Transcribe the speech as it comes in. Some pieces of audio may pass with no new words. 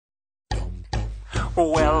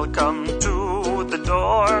Welcome to the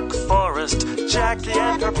Dork Forest. Jackie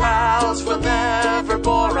and her pals will never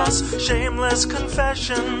bore us. Shameless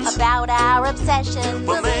confessions about our obsession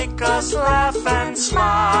will make us laugh and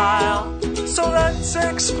smile. So let's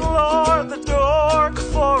explore the Dork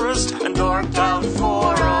Forest and dork out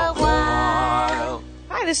for a while.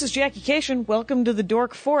 Hi, this is Jackie Kashian. Welcome to the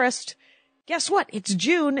Dork Forest. Guess what? It's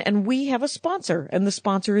June, and we have a sponsor, and the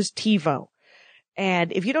sponsor is TiVo.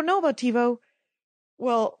 And if you don't know about TiVo,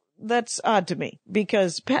 well, that's odd to me,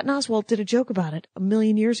 because Patton Oswalt did a joke about it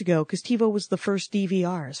 1,000,000 years ago, because TiVo was the first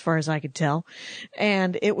DVR, as far as I could tell.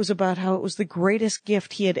 And it was about how it was the greatest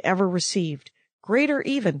gift he had ever received. Greater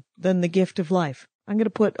even than the gift of life. I'm going to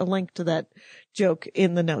put a link to that joke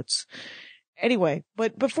in the notes. Anyway,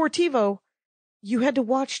 but before TiVo, you had to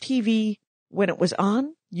watch TV when it was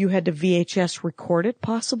on. You had to VHS record it,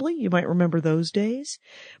 possibly. You might remember those days.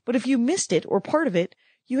 But if you missed it or part of it,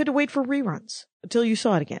 you had to wait for reruns until you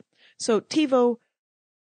saw it again. So TiVo,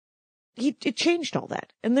 it changed all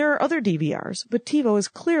that. And there are other DVRs, but TiVo is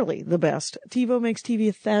clearly the best. TiVo makes TV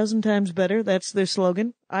 1,000 times better. That's their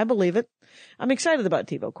slogan. I believe it. I'm excited about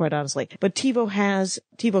TiVo, quite honestly. But TiVo has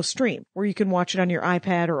TiVo Stream, where you can watch it on your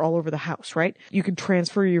iPad or all over the house, right? You can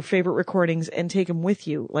transfer your favorite recordings and take them with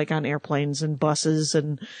you, like on airplanes and buses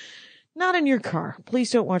and not in your car.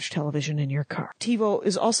 Please don't watch television in your car. TiVo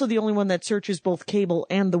is also the only one that searches both cable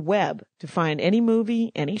and the web to find any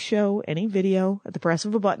movie, any show, any video at the press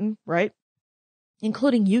of a button, right?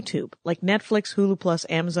 Including YouTube, like Netflix, Hulu Plus,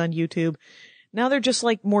 Amazon, YouTube. Now they're just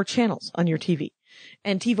like more channels on your TV.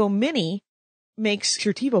 And TiVo Mini makes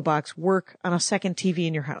your TiVo box work on a second TV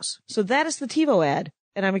in your house. So that is the TiVo ad.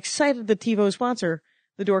 And I'm excited that TiVo sponsor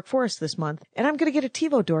the Dork Forest this month. And I'm going to get a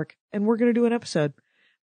TiVo dork, and we're going to do an episode.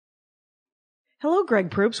 Hello, Greg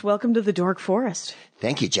Proops. Welcome to the Dork Forest.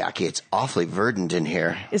 Thank you, Jackie. It's awfully verdant in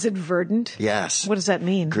here. Is it verdant? Yes. What does that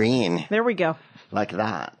mean? Green. There we go. Like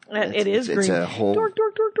that. It is green. It's a whole dork.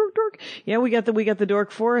 Yeah, we got the Dork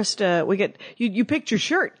Forest. You picked your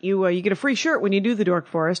shirt. You get a free shirt when you do the Dork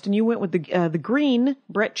Forest, and you went with the green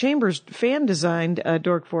Brett Chambers fan designed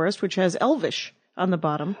Dork Forest, which has Elvish on the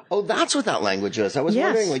bottom. Oh, that's what that language was. I was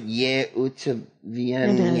wondering what Yes,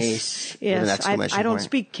 I don't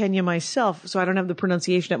speak Kenya myself, so I don't have the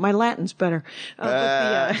pronunciation. My Latin's better.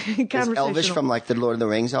 Is Elvish from like the Lord of the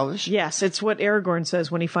Rings Elvish? Yes, it's what Aragorn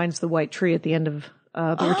says when he finds the white tree at the end of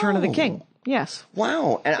the Return of the King. Yes.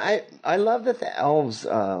 Wow. And I love that the elves,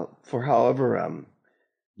 for however,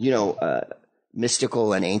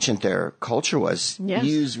 mystical and ancient their culture was,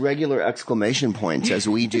 use regular exclamation points as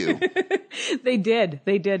we do. They did.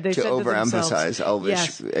 They to overemphasize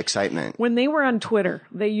elvish excitement. When they were on Twitter,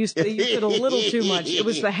 they used it a little too much. It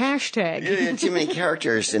was the hashtag. Too many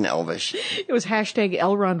characters in elvish. It was hashtag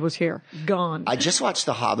Elrond was here. Gone. I just watched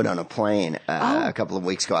The Hobbit on a plane a couple of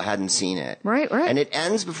weeks ago. I hadn't seen it. Right. And it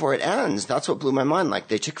ends before it ends. That's what blew my mind. Like,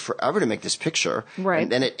 they took forever to make this picture. Right. And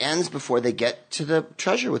then it ends before they get to the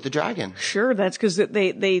treasure with the dragon. Sure, that's because what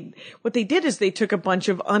they did is they took a bunch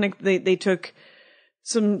of they took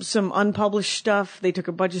some unpublished stuff. They took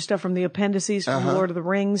a bunch of stuff from the appendices from Lord of the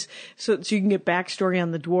Rings, so you can get backstory on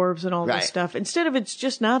the dwarves and all this stuff. Instead of it's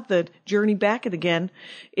just not the journey back again,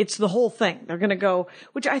 it's the whole thing. They're going to go,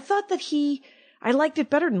 which I thought that I liked it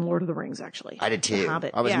better than Lord of the Rings, actually. I did too. The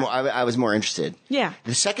Hobbit. I was more interested. Yeah.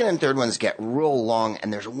 The second and third ones get real long,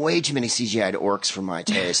 and there's way too many CGI'd orcs for my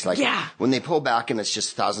taste. Like, when they pull back and it's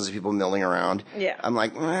just thousands of people milling around, I'm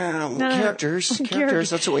like, well, characters,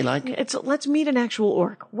 that's what we like. Let's meet an actual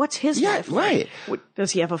orc. What's his life like? Right.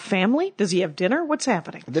 Does he have a family? Does he have dinner? What's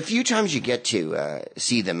happening? The few times you get to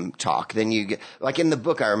see them talk, then you get, like in the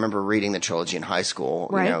book, I remember reading the trilogy in high school.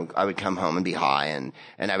 Right. You know, I would come home and be high, and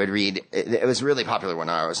I would read. It was really popular when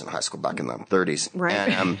I was in high school back in the 30s. Right.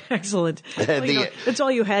 And, excellent. That's all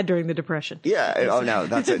you had during the Depression. Yeah. Oh no,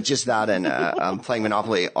 that's just that, and playing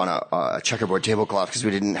Monopoly on a checkerboard tablecloth because we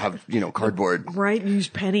didn't have cardboard. Right. You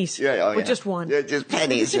used pennies. Yeah. Just one. Yeah, just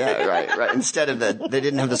pennies. Yeah. Right. Instead of they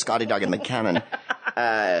didn't have the Scotty dog and the cannon.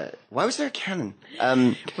 Why was there a cannon?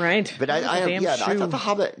 Right. But I thought The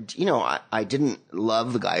Hobbit. I didn't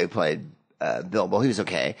love the guy who played Bilbo. He was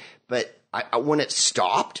okay, but when it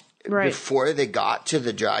stopped. Right. Before they got to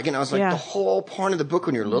the dragon, I was like, the whole part of the book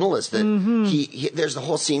when you're little is that there's the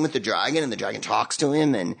whole scene with the dragon, and the dragon talks to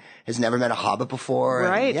him and has never met a hobbit before.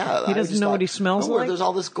 Right. And, he doesn't know what he smells like. There's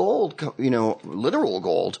all this gold, literal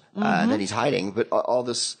gold, that he's hiding, but all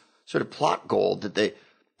this sort of plot gold that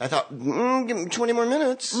I thought, give me 20 more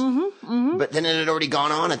minutes. But then it had already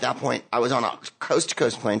gone on at that point. I was on a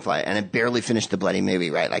coast-to-coast plane flight, and I barely finished the bloody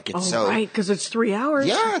movie, right? Like, it's right, because it's 3 hours.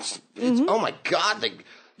 Yeah, it's oh my God,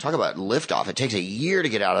 talk about liftoff. It takes a year to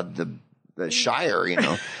get out of the Shire, you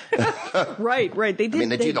know. Right. They did. I mean,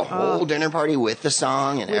 they do the whole dinner party with the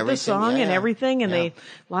song and with everything. the song and everything, and they a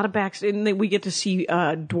lot of and we get to see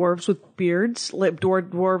dwarves with beards,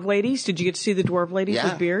 dwarf ladies. Did you get to see the dwarf ladies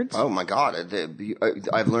with beards? Oh my God,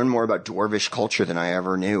 I've learned more about dwarvish culture than I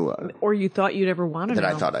ever knew. Or you thought you'd ever want to know.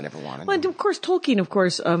 That I thought I never wanted. Well, and of course, Tolkien, of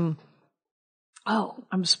course.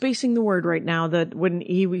 I'm spacing the word right now. That when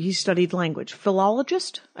he studied language,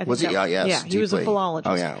 philologist. I think was it? Yes. Yeah, he was a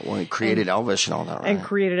philologist. Oh yeah. Well, he created Elvish and all that. Right? And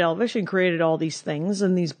created Elvish and created all these things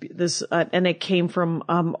and and it came from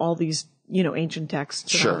all these ancient texts,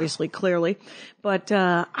 sure. Obviously, clearly. But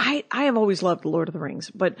I have always loved Lord of the Rings.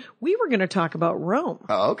 But we were going to talk about Rome.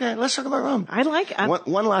 Oh, okay. Let's talk about Rome. I like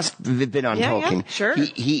one last bit on Tolkien. Yeah, sure.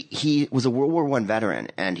 He was a World War I veteran,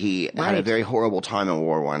 and he had a very horrible time in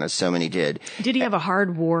World War I, as so many did. Did he have a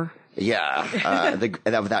hard war? Yeah,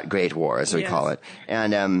 that Great War, as we call it,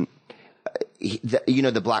 and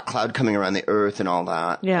the black cloud coming around the earth and all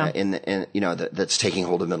that. Yeah. That's taking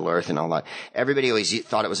hold of Middle Earth and all that. Everybody always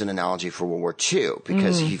thought it was an analogy for World War II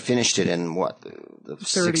because he finished it in the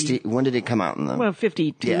 60. When did it come out?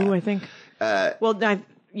 52, I think.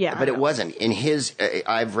 But it wasn't. In his,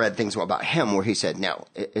 I've read things about him where he said, no,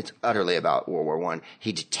 it's utterly about World War I.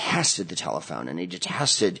 He detested the telephone and he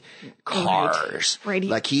detested cars. Right.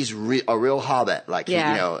 Like he's a real hobbit. Like,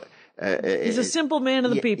 he's a simple man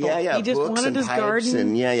of the people. Yeah. He just wanted his garden.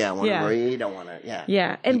 And want to read. Don't want to.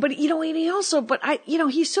 Yeah. But he also,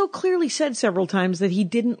 he so clearly said several times that he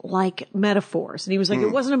didn't like metaphors. And he was like,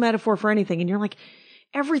 it wasn't a metaphor for anything. And you're like,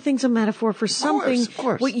 everything's a metaphor for something. Of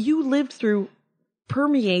course. What you lived through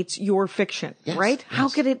permeates your fiction, right? Yes. How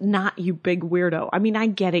could it not, you big weirdo? I mean, I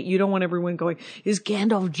get it. You don't want everyone going, is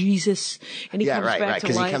Gandalf Jesus? And he comes back to life.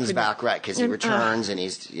 Because he comes back, because he returns and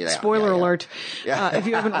he's, spoiler alert. If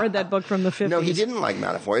you haven't read that book from the 50s. No, he didn't like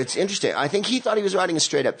metaphor. It's interesting. I think he thought he was writing a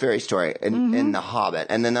straight up fairy story in The Hobbit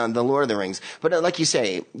and then The Lord of the Rings. But like you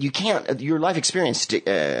say, you can't, your life experience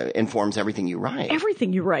informs everything you write.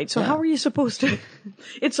 Everything you write. So how are you supposed to,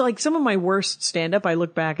 it's like some of my worst stand up, I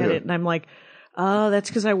look back at it and I'm like, oh, that's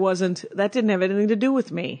because that didn't have anything to do with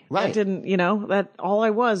me. Right. That didn't, that all I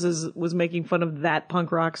was making fun of that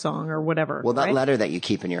punk rock song or whatever. Well, that letter that you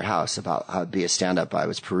keep in your house about how to be a stand-up, I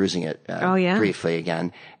was perusing it briefly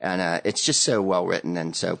again. And it's just so well written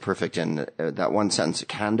and so perfect. And that one sentence,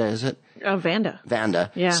 Kanda, is it? Vanda.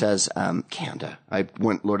 Vanda says, Kanda. I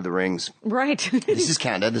went Lord of the Rings. Right. This is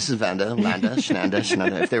Kanda. This is Vanda. Landa.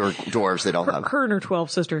 Shenanda. If they were dwarves, they'd all have. Her and her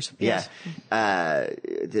 12 sisters. Yeah. Yes.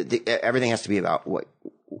 Everything has to be about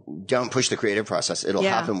don't push the creative process. It'll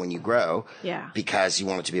happen when you grow. Yeah. Because you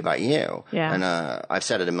want it to be about you. Yeah. And, I've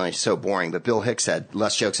said it a million, so boring, but Bill Hicks said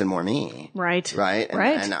less jokes and more me. Right. Right.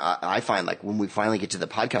 And I find like when we finally get to the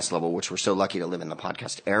podcast level, which we're so lucky to live in the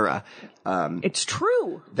podcast era. It's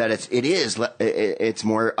true. That it's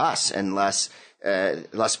more us and less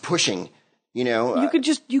pushing, You could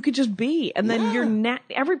just be, and then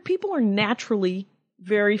people are naturally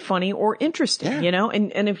very funny or interesting,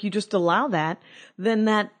 and if you just allow that, then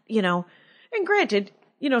that, and granted,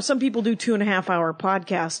 some people do 2.5 hour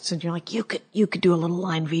podcasts and you're like, you could do a little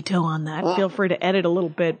line veto on that. Feel free to edit a little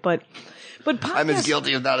bit, but podcasts, I'm as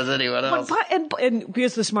guilty of that as anyone else. And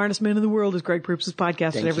because the smartest man in the world is Greg Proops'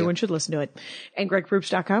 podcast and everyone should listen to it. And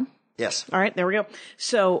gregproops.com. Yes. All right. There we go.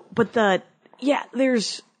 So, but podcast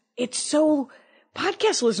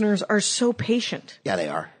listeners are so patient. Yeah, they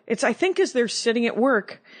are. I think as they're sitting at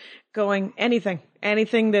work going, anything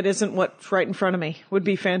that isn't what's right in front of me would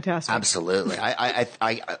be fantastic. Absolutely. I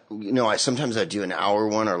sometimes I do an hour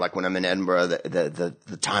one, or like when I'm in Edinburgh,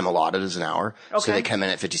 the time allotted is an hour. Okay. So they come in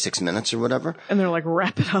at 56 minutes or whatever. And they're like,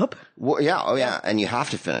 wrap it up. Well, yeah. Oh yeah. And you have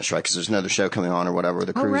to finish, right? Cause there's another show coming on or whatever.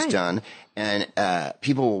 The crew's done. And,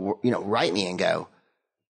 people, write me and go,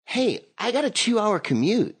 hey, I got a 2-hour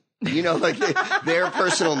commute. Like their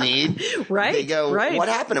personal need. Right. They go, what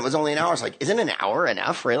happened? It was only an hour. It's like, isn't an hour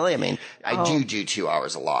enough, really? I mean, I do 2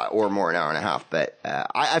 hours a lot or more, an hour and a half, but,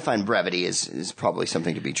 I find brevity is probably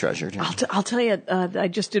something to be treasured. I'll tell you, I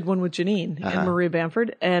just did one with Janine and Maria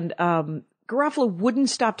Bamford, and, Garofalo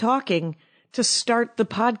wouldn't stop talking to start the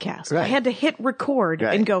podcast. Right. I had to hit record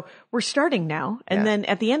and go, we're starting now. And then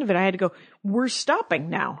at the end of it, I had to go, we're stopping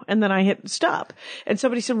now. And then I hit stop. And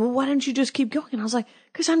somebody said, well, why don't you just keep going? And I was like,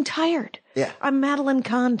 because I'm tired. Yeah. I'm Madeline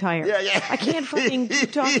Kahn tired. Yeah. I can't fucking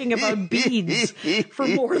keep talking about beads for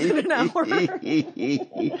more than an hour. Well,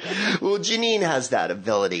 Janine has that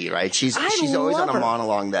ability, right? She's always on a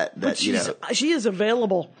monologue that she is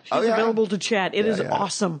available. She's available to chat. It is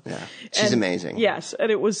awesome. Yeah. She's amazing. Yes.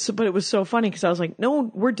 And it was so funny because I was like, no,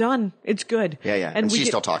 we're done. It's good. Yeah. And she's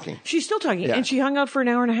still talking. She's still talking. Yeah. And she hung out for an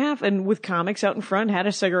hour and a half and with comics out in front, had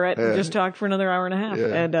a cigarette, and just talked for another hour and a half.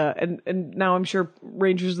 Yeah. And now I'm sure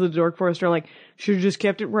Rangers of the Dork Forest are like, should have just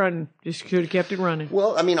kept it running. Just should have kept it running.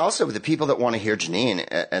 Well, I mean, also the people that want to hear Janine,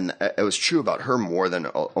 and it was true about her more than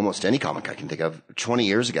almost any comic I can think of. 20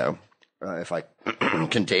 years ago, if I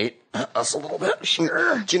can date us a little bit,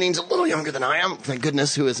 sure. Janine's a little younger than I am. Thank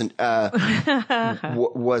goodness, who isn't?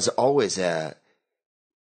 Was always and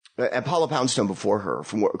Paula Poundstone before her,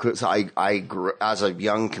 because I grew as a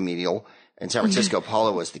young comedian in San Francisco.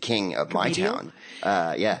 Paula was the king of my town.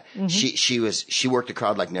 She worked the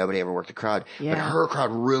crowd like nobody ever worked the crowd. Yeah. But her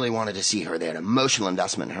crowd really wanted to see her. They had emotional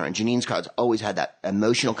investment in her, and Janine's crowds always had that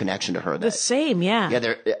emotional connection to her. The same, yeah. Yeah,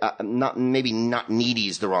 they're not needy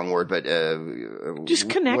is the wrong word, but just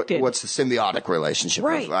connected. What's the symbiotic relationship?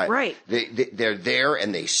 Right. They're there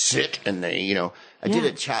and they sit and they, you know. I did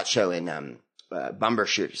a chat show in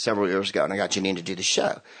Bumbershoot several years ago, and I got Janine to do the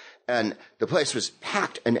show. And the place was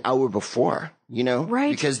packed an hour before, you know?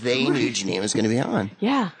 Right. Because they knew Janine was going to be on.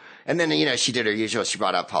 Yeah. And then, you know, she did her usual. She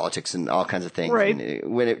brought up politics and all kinds of things. Right.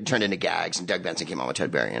 And when it turned into gags, and Doug Benson came on with Ted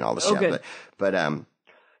Berry and all this stuff. Good. But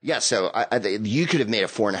yeah, so you could have made a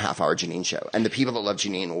 4.5-hour Janine show, and the people that love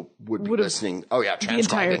Janine would be listening. Oh yeah, the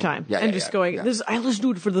entire time, going. Yeah. This, I listened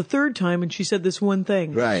to it for the third time, and she said this one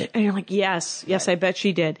thing, right? And you're like, yes, I bet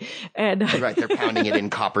she did. And right, they're pounding it in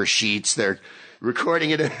copper sheets. They're recording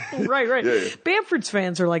it. Right. Yeah. Bamford's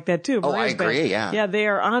fans are like that too. Mariah's I agree. Band. Yeah, they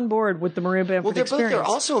are on board with the Maria Bamford experience. They're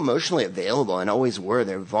also emotionally available and always were.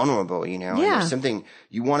 They're vulnerable, you know. Yeah. And there's something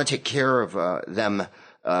you want to take care of them,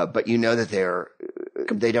 but you know that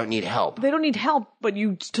they don't need help. They don't need help, but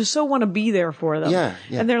you so want to be there for them. Yeah.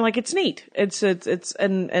 And they're like, it's neat. It's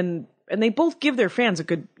and they both give their fans a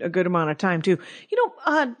good amount of time too. You know,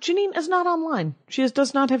 Janine is not online. She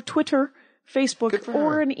does not have Twitter, Facebook,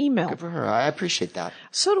 or an email. Good for her. I appreciate that.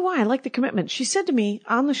 So do I. I like the commitment. She said to me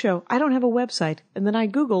on the show, I don't have a website. And then I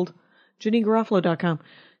Googled JanineGarofalo.com.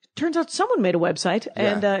 Turns out someone made a website,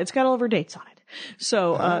 and it's got all of her dates on it.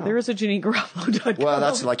 So there is a JanineGarofalo.com. Well,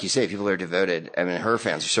 that's like you say, people are devoted. I mean, her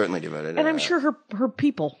fans are certainly devoted. And I'm sure her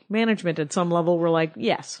people, management at some level, were like,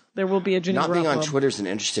 yes, there will be a Janine Garofalo. Not being on Twitter is an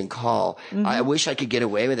interesting call. Mm-hmm. I wish I could get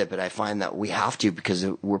away with it, but I find that we have to because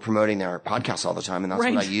we're promoting their podcast all the time, and that's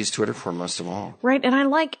what I use Twitter for most of all. Right, and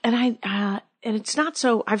and it's not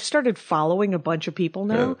so. I've started following a bunch of people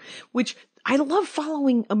now, which I love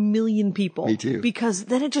following a million people. Me too. Because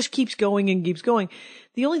then it just keeps going and keeps going.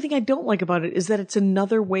 The only thing I don't like about it is that it's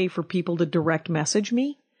another way for people to direct message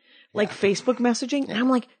me, like Facebook messaging. And I'm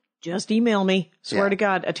like, just email me. Swear to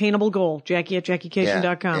God, attainable goal,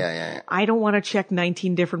 Jackie@JackieKashian.com. Yeah. I don't want to check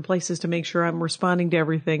 19 different places to make sure I'm responding to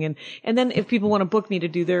everything. And then if people want to book me to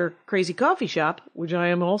do their crazy coffee shop, which I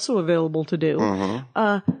am also available to do,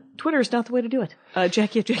 Twitter is not the way to do it.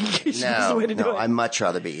 Jackie@JackieKashian is the way to do it. I'd much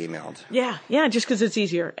rather be emailed. Yeah, just because it's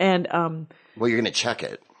easier. And well, you're going to check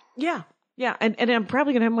it. Yeah, and I'm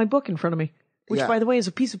probably going to have my book in front of me, which, by the way, is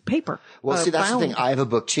a piece of paper. Well, see, that's bound. the thing. I have a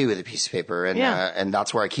book too with a piece of paper, and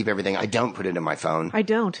that's where I keep everything. I don't put it in my phone. I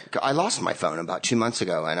don't. I lost my phone about 2 months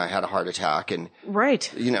ago, and I had a heart attack. And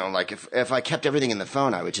you know, like if I kept everything in the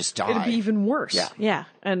phone, I would just die. It'd be even worse. Yeah,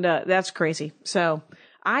 and that's crazy. So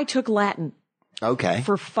I took Latin. Okay.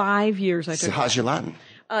 For 5 years, I took. So how's your Latin?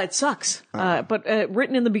 It sucks. But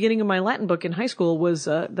written in the beginning of my Latin book in high school was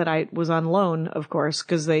that I was on loan, of course,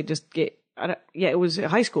 because they just it was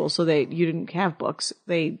high school, so you didn't have books.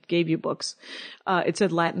 They gave you books. It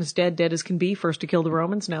said Latin is dead as can be, first to kill the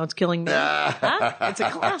Romans, now it's killing me. It's a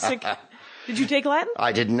classic. Did you take Latin?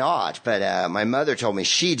 I did not, but my mother told me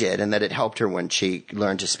she did, and that it helped her when she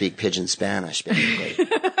learned to speak Pidgin Spanish, basically.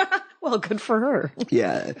 Well, good for her.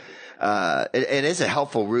 Yeah. It is a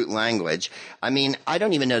helpful root language. I mean, I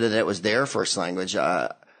don't even know that it was their first language.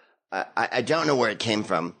 I don't know where it came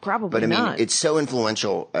from. Probably but I mean, not. it's so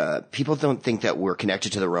influential. People don't think that we're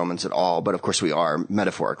connected to the Romans at all, but of course we are,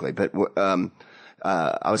 metaphorically. But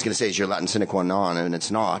I was going to say, is your Latin sine qua non, and it's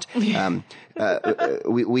not. Latin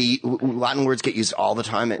words get used all the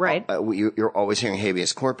time. Right. You're always hearing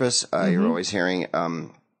habeas corpus. You're always hearing,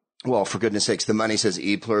 well, for goodness sakes, the money says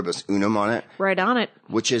e pluribus unum on it. Right on it.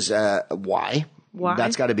 Which is, why? Why?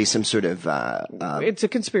 That's got to be some sort of, it's a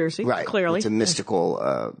conspiracy. Right. Clearly. It's a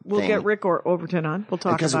mystical, We'll thing. get Rick Overton on. We'll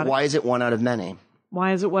talk about it. Because why is it one out of many?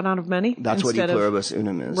 Why is it one out of many? That's what e pluribus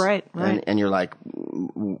unum is. Right. And you're like,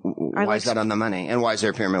 why is that on the money? And why is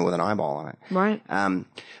there a pyramid with an eyeball on it? Right.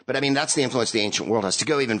 But I mean, that's the influence the ancient world has. To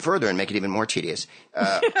go even further and make it even more tedious.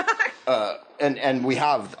 and we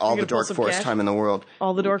have all the gonna pull dork some forest cash? time in the world.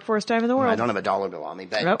 All the dork forest time in the I world. don't have a dollar bill on me,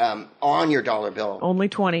 but Nope. on your dollar bill. Only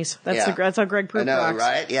 20s. That's how Greg Proops I know, rocks.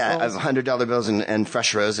 right? Yeah, I have $100 bills and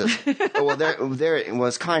fresh roses. Well, there it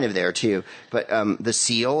was kind of there too. But the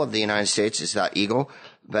seal of the United States is that eagle.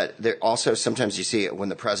 But there also sometimes you see it when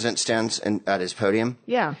the president stands at his podium.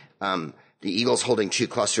 Yeah. The eagle's holding 2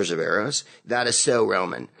 clusters of arrows. That is so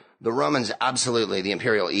Roman. The Romans, absolutely, the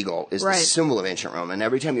imperial eagle is the symbol of ancient Rome. And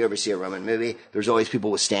every time you ever see a Roman movie, there's always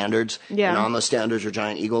people with standards. Yeah. And on those standards are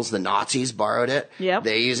giant eagles. The Nazis borrowed it. Yep.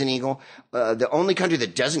 They use an eagle. The only country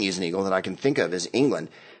that doesn't use an eagle that I can think of is England.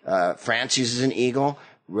 France uses an eagle.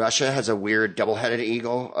 Russia has a weird double-headed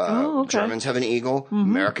eagle. Germans have an eagle.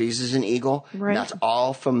 America uses an eagle. Right. That's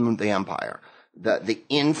all from the empire. The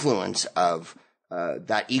influence of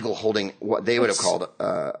that eagle holding what they would have called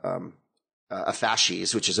a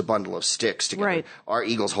fasces, which is a bundle of sticks together. Right. Our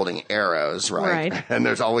eagle's holding arrows, right? Right. And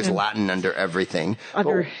there's always Latin under everything.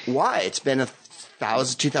 But why? It's been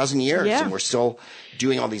 2,000 years, Yeah. and we're still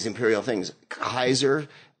doing all these imperial things. Kaiser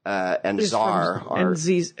and Tsar are...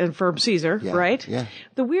 and from Caesar, right? Yeah.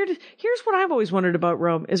 Here's what I've always wondered about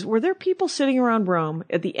Rome is, were there people sitting around Rome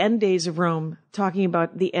at the end days of Rome talking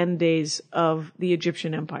about the end days of the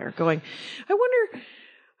Egyptian Empire, going, I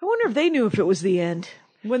wonder if they knew if it was the end.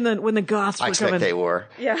 When the Goths were I expect coming. they were.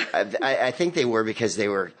 Yeah. I think they were because they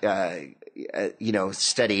were,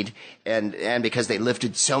 studied and because they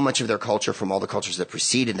lifted so much of their culture from all the cultures that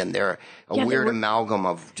preceded them. They're a weird amalgam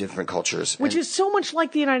of different cultures. Which is so much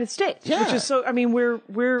like the United States. Yeah. Which is so, I mean,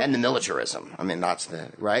 we're. And the militarism. I mean, that's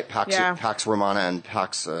right? Pax Romana and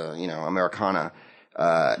Pax, Americana.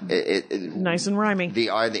 Nice and rhyming.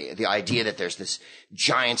 The idea that there's this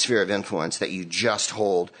giant sphere of influence that you just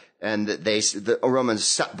hold, and that the Romans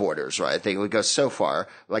set borders, right? They would go so far,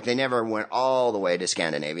 like they never went all the way to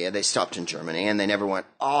Scandinavia. They stopped in Germany, and they never went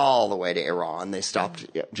all the way to Iran. They stopped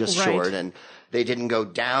just short, and they didn't go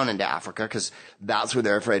down into Africa because that's where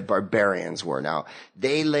they're afraid barbarians were. Now,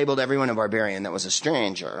 they labeled everyone a barbarian that was a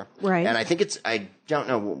stranger. Right. And I think I don't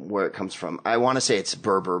know where it comes from. I want to say it's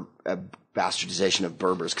Berber, bastardization of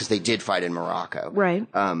Berbers, because they did fight in Morocco. Right.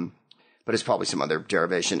 But it's probably some other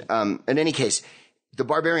derivation. In any case, the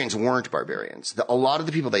barbarians weren't barbarians. A lot of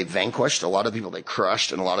the people they vanquished, a lot of the people they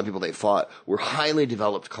crushed, and a lot of the people they fought were highly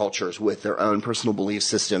developed cultures with their own personal belief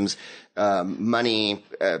systems, money,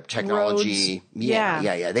 technology. Roads.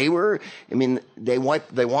 Yeah. They were, they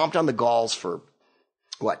whomped on the Gauls for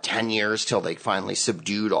 10 years till they finally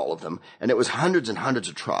subdued all of them. And it was hundreds and hundreds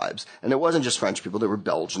of tribes. And it wasn't just French people. There were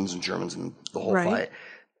Belgians and Germans and the whole fight.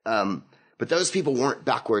 But those people weren't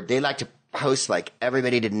backward. They liked to post like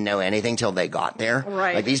everybody didn't know anything till they got there.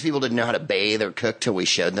 Right. Like these people didn't know how to bathe or cook till we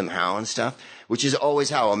showed them how and stuff, which is always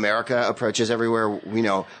how America approaches everywhere.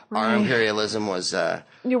 Our imperialism was,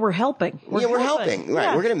 we're helping. we're helping. Right.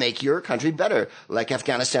 Yeah. We're going to make your country better, like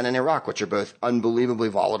Afghanistan and Iraq, which are both unbelievably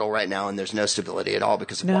volatile right now, and there's no stability at all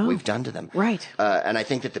because of what we've done to them. Right. And I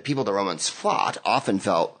think that the people the Romans fought often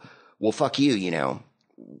felt, well, fuck you,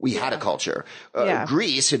 we had a culture.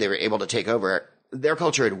 Greece, who they were able to take over, their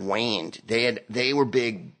culture had waned. They were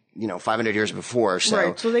big, 500 years before. So,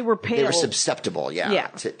 right. So they were pale. They were susceptible,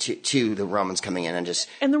 to the Romans coming in and just.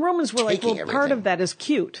 And the Romans were like, well, everything. part of that is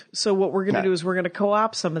cute. So what we're going to do is we're going to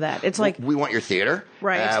co-opt some of that. It's like. We want your theater.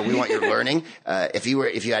 Right. We want your learning. If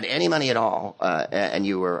you had any money at all, and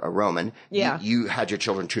you were a Roman, you had your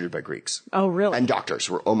children tutored by Greeks. Oh, really? And doctors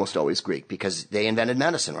were almost always Greek because they invented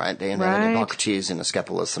medicine, right? They invented Hippocrates and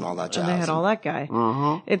Asclepius and all that jazz. And they had all that guy.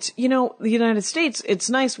 It's, the United States, it's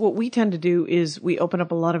nice. What we tend to do is we open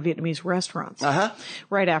up a lot of Vietnamese restaurants.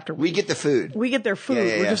 Right after. We get the food. We get their food.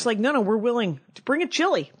 We're just like, no, we're willing to bring a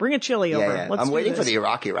chili. Bring a chili over. Yeah. Let's I'm waiting this. for the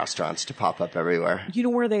Iraqi restaurants to pop up everywhere. You know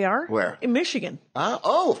where they are? Where? In Michigan.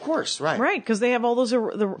 Of course. Right. Right. Because they have all those.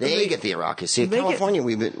 They get the Iraqis. See, California,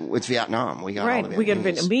 it's Vietnam. We got all the Vietnamese. We get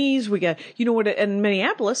Vietnamese. We get, in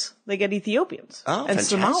Minneapolis, they get Ethiopians. Oh, and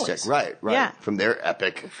fantastic. Somalis. Right. Yeah. From their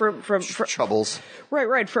epic troubles.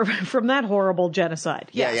 Right. From that horrible genocide.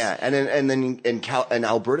 Yes. Yeah. And then in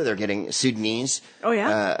Alberta, they're getting Sudanese. Oh,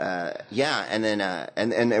 yeah. And then,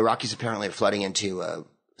 and Iraqis apparently are flooding into,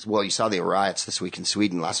 you saw the riots this week in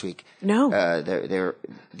Sweden last week. No. They're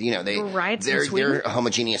riots in Sweden? They're a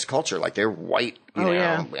homogeneous culture. Like they're white,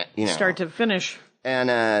 start to finish. And,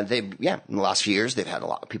 in the last few years, they've had a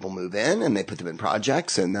lot of people move in and they put them in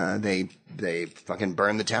projects and, they fucking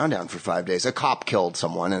burned the town down for 5 days. A cop killed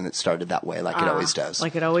someone and it started that way, like it always does.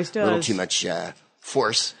 Like it always does. A little too much,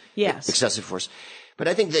 force. Yes. Excessive force. But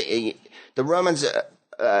I think the Romans,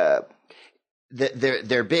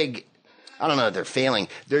 they're big. I don't know. They're failing.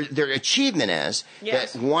 Their achievement is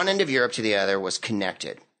that one end of Europe to the other was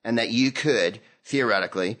connected. and that you could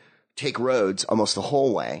theoretically take roads almost the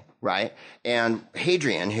whole way, right? And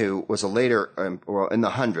Hadrian, who was a later, in the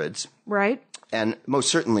hundreds, Right. and most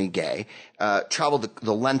certainly gay, traveled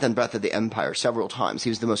the length and breadth of the empire several times. He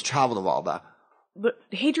was the most traveled of all the But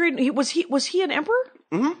Hadrian, was he an emperor?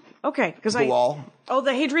 Mm-hmm. Okay, because the wall. Oh,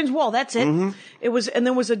 the Hadrian's Wall. That's it. Mm-hmm. It was, and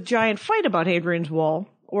there was a giant fight about Hadrian's Wall,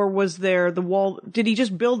 or was there the wall? Did he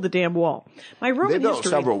just build the damn wall? My Roman They built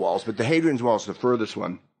history. several walls, but the Hadrian's Wall is the furthest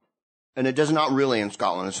one. And it does not really in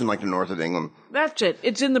Scotland. It's in like the north of England. That's it.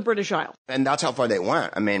 It's in the British Isles. And that's how far they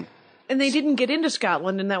went. I mean. And they didn't get into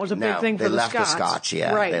Scotland, and that was a big thing for the Scots. they left the Scots,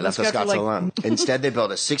 yeah. Right. They left the Scots alone. Instead, they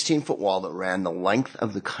built a 16-foot wall that ran the length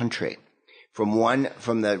of the country. From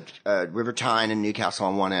the River Tyne in Newcastle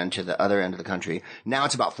on one end to the other end of the country. Now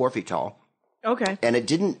it's about 4 feet tall. Okay. And it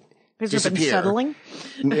didn't disappear. Has it been settling?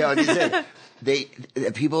 No,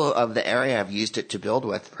 the people of the area have used it to build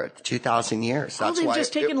with for 2,000 years. That's they've why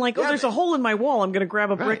just taken there's a hole in my wall. I'm going to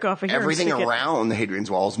grab a brick off of here. Everything and stick around the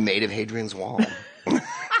Hadrian's Wall is made of Hadrian's Wall.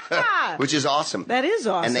 Which is awesome. That is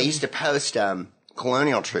awesome. And they used to post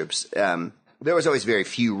colonial troops. There was always very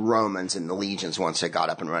few Romans in the legions once they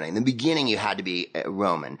got up and running. In the beginning, you had to be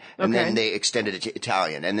Roman. And then they extended it to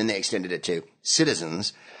Italian. And then they extended it to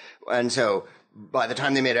citizens. And so by the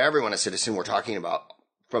time they made everyone a citizen, we're talking about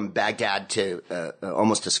from Baghdad to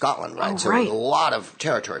almost to Scotland, right? So a lot of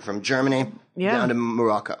territory from Germany down to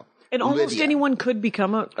Morocco. And almost anyone could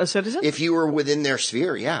become a citizen? If you were within their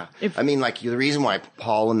sphere, yeah. I mean, like, the reason why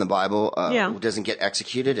Paul in the Bible doesn't get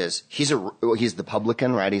executed is he's the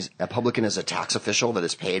publican, right? A publican is a tax official that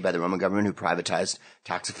is paid by the Roman government who privatized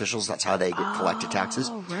tax officials. That's how they get collected taxes.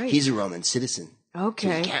 Right. He's a Roman citizen. Okay.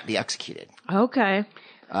 So he can't be executed. Okay.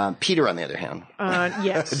 Peter, on the other hand,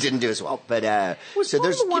 yes, didn't do as well. But so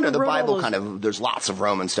there's the Bible kind of there's lots of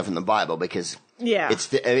Roman stuff in the Bible because it's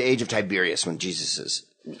the age of Tiberius when Jesus is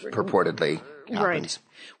purportedly happens.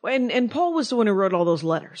 Right. And Paul was the one who wrote all those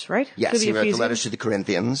letters, right? Yes, he wrote the letters to the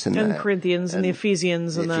Corinthians and the Corinthians and the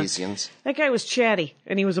Ephesians and the Ephesians. That guy was chatty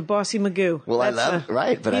and he was a bossy Magoo. Well, I love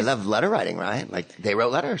I love letter writing, right? Like they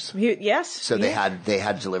wrote letters. Yes. So they had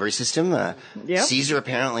a delivery system. Caesar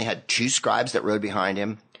apparently had 2 scribes that rode behind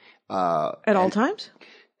him at all times.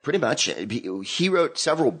 Pretty much, he wrote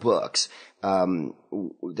several books.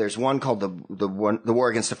 There's one called the War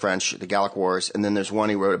Against the French, the Gallic Wars, and then there's one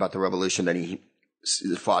he wrote about the revolution that he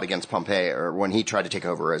fought against Pompey, or when he tried to take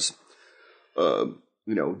over as,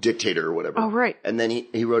 dictator or whatever. Oh, right. And then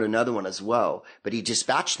he wrote another one as well, but he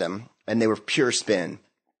dispatched them, and they were pure spin.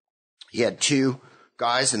 He had 2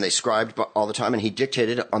 guys, and they scribed all the time, and he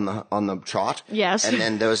dictated on the trot. Yes. And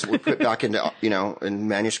then those were put back into, in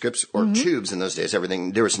manuscripts or tubes in those days.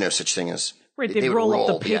 Everything, there was no such thing as. Right, they'd roll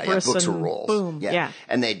up the papers books and were rolls. Boom. Yeah.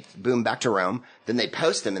 And they'd boom back to Rome. Then they'd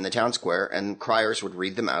post them in the town square, and criers would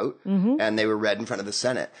read them out, and they were read in front of the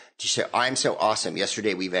Senate to say, I'm so awesome.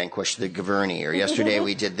 Yesterday we vanquished the Gaverni, or yesterday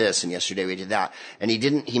we did this, and yesterday we did that. And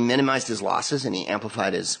he minimized his losses, and he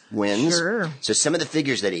amplified his wins. Sure. So some of the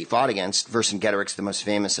figures that he fought against, Vercingetorix, the most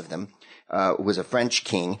famous of them, was a French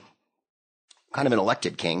king, kind of an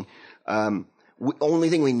elected king. Only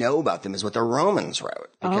thing we know about them is what the Romans wrote,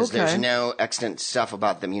 because there's no extant stuff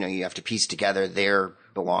about them. You have to piece together their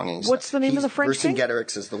belongings. What's the name of the French king?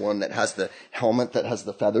 Vercingetorix is the one that has the helmet that has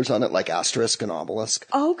the feathers on it, like asterisk and obelisk.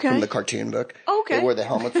 Oh, okay. From the cartoon book. Okay. They wore the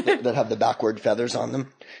helmets that have the backward feathers on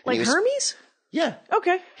them. Like Hermes? Yeah.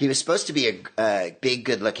 Okay. He was supposed to be a big,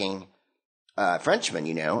 good-looking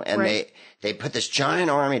Frenchman, and they put this giant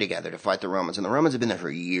army together to fight the Romans, and the Romans have been there for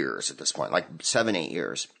years at this point, like 7-8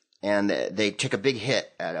 years. And they took a big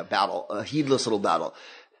hit at a battle, a heedless little battle.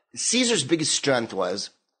 Caesar's biggest strength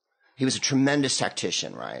was he was a tremendous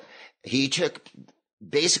tactician, right? He took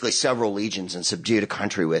basically several legions and subdued a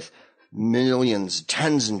country with millions,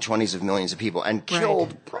 tens and 20s of millions of people, and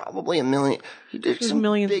killed probably 1 million. He did some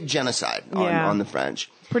big genocide on the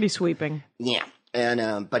French. Pretty sweeping. Yeah.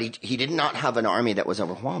 And, but he did not have an army that was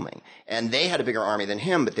overwhelming. And they had a bigger army than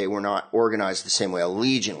him, but they were not organized the same way a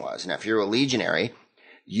legion was. Now, if you're a legionary,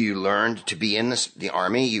 you learned to be in the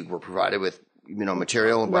army. You were provided with,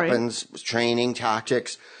 material, weapons, training,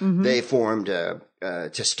 tactics. Mm-hmm. They formed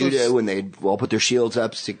testudo, and they'd all put their shields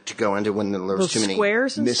up to go into when there was too many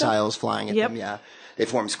missiles flying at them. Yeah. They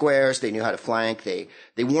formed squares. They knew how to flank. They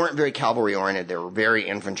weren't very cavalry oriented. They were very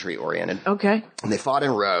infantry oriented. Okay. And they fought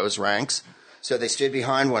in ranks. So they stood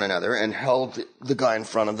behind one another and held the guy in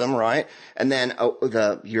front of them, right? And then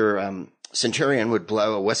your centurion would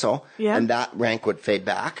blow a whistle, and that rank would fade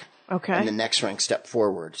back. Okay. And the next rank stepped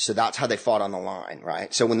forward. So that's how they fought on the line,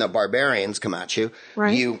 right? So when the barbarians come at you,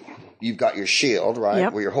 you've got your shield, right?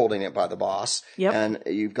 Yep. Where you're holding it by the boss. Yep. And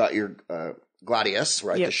you've got your gladius,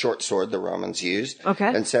 right? Yep. The short sword the Romans used. Okay.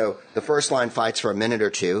 And so the first line fights for a minute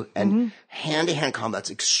or two, and hand-to-hand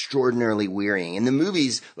combat's extraordinarily wearying. In the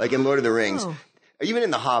movies, like in Lord of the Rings, even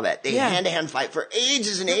in The Hobbit, they hand-to-hand fight for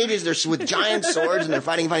ages and ages. They're with giant swords and they're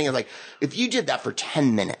fighting. It's like, if you did that for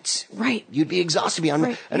 10 minutes, right, you'd be exhausted beyond.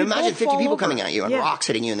 Right. And You'd imagine both 50 fall people over. coming at you and rocks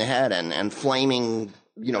hitting you in the head and flaming,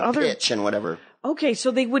 pitch and whatever. Okay,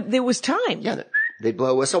 so there was time. Yeah. They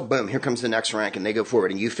blow a whistle, boom, here comes the next rank, and they go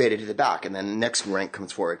forward, and you fade to the back, and then the next rank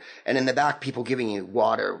comes forward. And in the back, people giving you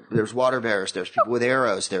water. There's water bearers, there's people with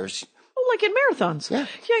arrows, there's... Oh, like in marathons. Yeah.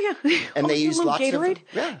 Yeah. And they use lots Gatorade?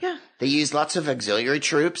 of... They used lots of auxiliary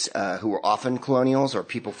troops, who were often colonials or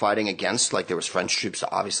people fighting against, like there was French troops,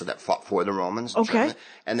 obviously, that fought for the Romans. Okay.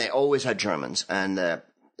 And they always had Germans, and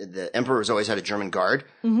the emperors always had a German guard.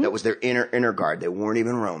 That was their inner guard. They weren't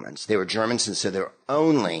even Romans. They were Germans, and so they were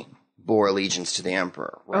only... bore allegiance to the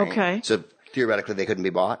emperor. Right? Okay. So theoretically, they couldn't be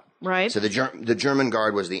bought. Right. So the German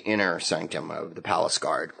guard was the inner sanctum of the palace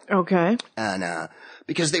guard. Okay. And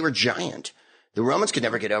because they were giant, the Romans could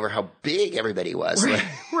never get over how big everybody was.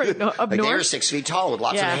 Right. No, up like north. they were 6 feet tall with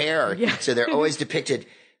lots of hair. Yeah. So they're always depicted,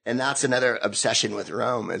 and that's another obsession with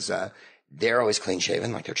Rome is they're always clean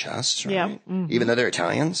shaven, like their chests, right? Yeah. Even though they're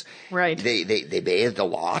Italians. Right. They bathed a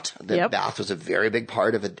lot. The bath was a very big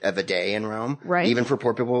part of a day in Rome. Right. Even for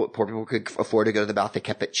poor people could afford to go to the bath. They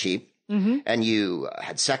kept it cheap. And you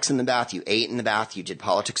had sex in the bath, you ate in the bath, you did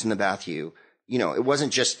politics in the bath, it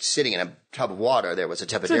wasn't just sitting in a tub of water. There was a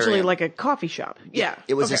tepidarium. Essentially like a coffee shop. Yeah.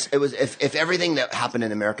 It was, if everything that happened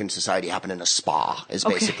in American society happened in a spa is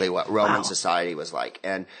basically what Roman society was like.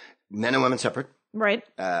 And men and women separate. Right.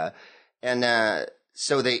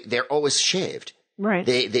 So they're always shaved. Right.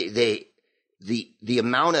 The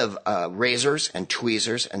amount of razors and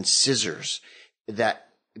tweezers and scissors that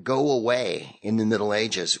go away in the Middle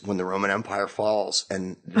Ages when the Roman Empire falls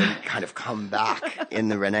and then kind of come back in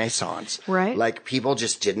the Renaissance. Right. Like people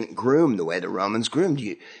just didn't groom the way the Romans groomed.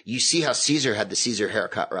 You see how Caesar had the Caesar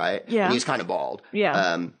haircut, right? Yeah. And he was kind of bald.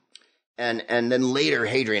 Yeah. And then later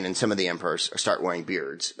Hadrian and some of the emperors start wearing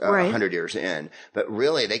beards, 100 years in. But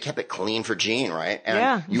really, they kept it clean for Gene, right?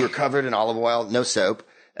 And you were covered in olive oil, no soap.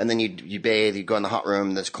 And then you bathe, you go in the hot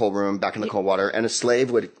room, this cold room, back in the cold water. And a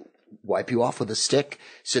slave would wipe you off with a stick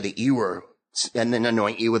so that and then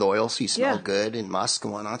anoint you with oil so you smell good and musk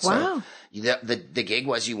and whatnot. Wow. So the gig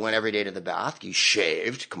was you went every day to the bath, you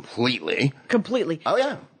shaved completely. Completely. Oh,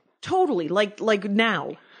 yeah. Totally. Like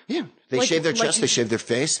now. Yeah. They shaved their chest, they shaved their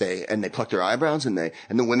face, they plucked their eyebrows, and the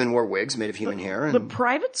women wore wigs made of human hair. And the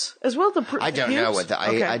privates as well? I don't know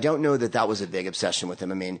I don't know that was a big obsession with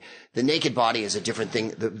them. I mean, the naked body is a different thing.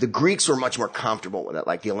 The Greeks were much more comfortable with it.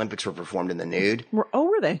 Like the Olympics were performed in the nude. Oh,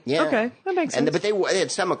 were they? Yeah. Okay. That makes sense. But they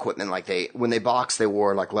had some equipment, like when they boxed, they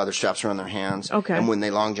wore like leather straps around their hands. Okay. And when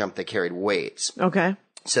they long jumped, they carried weights. Okay.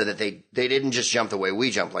 So that they didn't just jump the way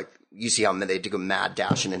we jump, like you see how they go mad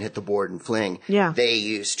dashing and hit the board and fling. Yeah. They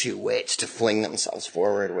use two weights to fling themselves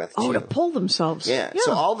forward with. Oh, to pull themselves. Yeah.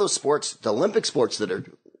 So all those sports, the Olympic sports that are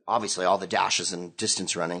obviously all the dashes and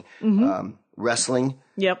distance running, wrestling.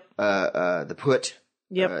 Yep. The put.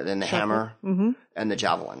 Yep. Then the hammer. And the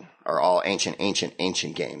javelin are all ancient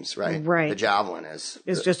games, right? Right. The javelin is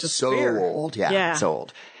just a so spear. old. Yeah. It's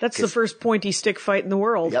old. That's the first pointy stick fight in the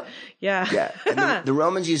world. Yep. Yeah. Yeah. And the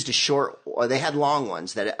Romans used they had long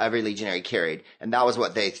ones that every legionary carried, and that was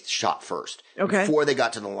what they shot first. Okay. Before they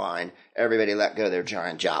got to the line, everybody let go their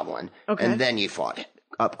giant javelin. Okay. And then you fought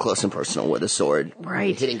up close and personal with a sword.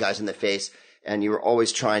 Right. Hitting guys in the face, and you were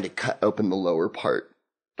always trying to cut open the lower part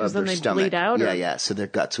of then their they'd stomach. bleed out, or- Yeah. So their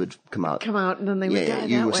guts would come out. And then they would die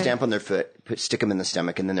You that would way. stamp on their foot, stick them in the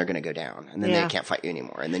stomach, and then they're going to go down. And then they can't fight you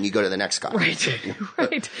anymore. And then you go to the next guy.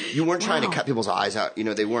 Right. You weren't trying to cut people's eyes out.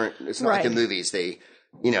 They weren't, it's not like the movies. They,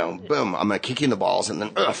 boom, I'm going to kick you in the balls and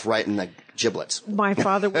then, right in the giblets. My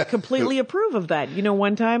father would completely approve of that.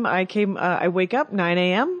 One time I wake up 9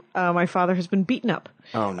 a.m. My father has been beaten up.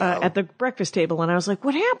 Oh, no. At the breakfast table. And I was like,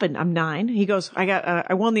 what happened? I'm 9. He goes,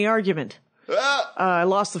 I won the argument. I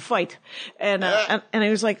lost the fight. And I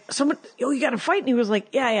was like, you got to fight? And he was like,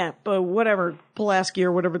 yeah, but whatever, Pulaski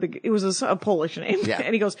or whatever, it was a Polish name. Yeah.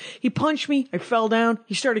 And he goes, he punched me, I fell down,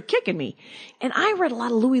 he started kicking me. And I read a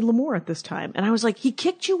lot of Louis L'Amour at this time. And I was like, he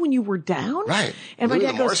kicked you when you were down? Right. And my Louis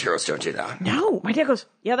dad L'Amour's goes, heroes don't do that. no. My dad goes,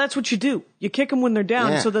 yeah, that's what you do. You kick them when they're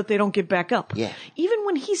down so that they don't get back up. Yeah. Even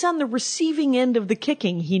when he's on the receiving end of the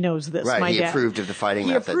kicking, he knows this. Right. My He dad. approved of the fighting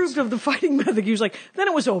methods. He approved of the fighting method. He was like, then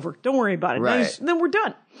it was over. Don't worry about it. Right. Then we're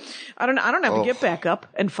done. I don't have to get back up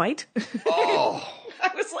and fight. Oh.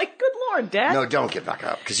 I was like, good more, Dad. No, don't get back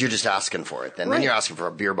up because you're just asking for it. Then Right. you're asking for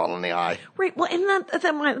a beer bottle in the eye. Right. Well,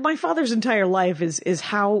 and my father's entire life is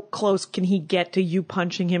how close can he get to you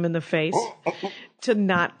punching him in the face to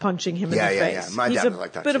not punching him in the face. Yeah. My He's dad a was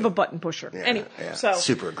like that bit too. of a button pusher. Anyway, so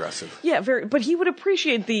super aggressive. yeah, very. But he would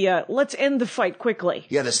appreciate the let's end the fight quickly.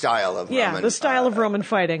 Yeah, the style of Roman, the style of Roman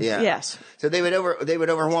fighting. yeah. Yes. So they would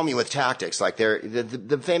overwhelm you with tactics. Like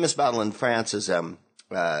the famous battle in France is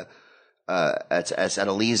at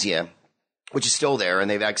Elysia, which is still there, and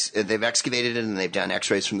they've excavated it and they've done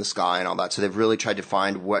X-rays from the sky and all that. So they've really tried to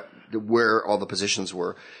find where all the positions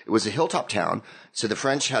were. It was a hilltop town, so the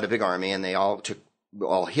French had a big army and they all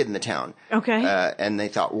hid in the town. Okay. And they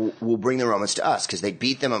thought, we'll bring the Romans to us, because they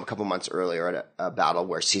beat them a couple months earlier at a battle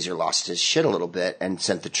where Caesar lost his shit a little bit and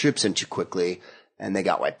sent the troops in too quickly, and they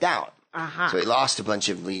got wiped out. Uh-huh. So he lost a bunch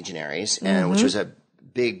of legionaries, and which was a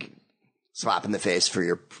big slap in the face for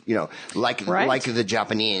your, like the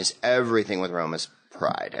Japanese, everything with Rome is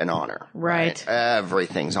pride and honor. Right.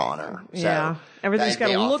 Everything's honor. Yeah. Everything's got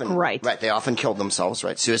to look right. Right. They often killed themselves.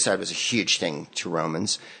 Right. Suicide was a huge thing to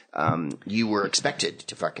Romans. You were expected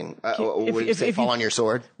to fucking fall on your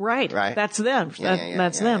sword. Right. Right. That's them.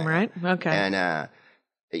 That's them. Right. Okay.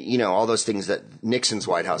 And all those things that Nixon's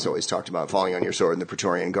White House always talked about, falling on your sword and the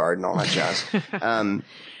Praetorian Guard and all that jazz.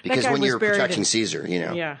 Because when you're protecting Caesar,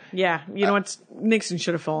 Yeah. You know what? Nixon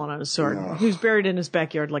should have fallen on his sword. He was buried in his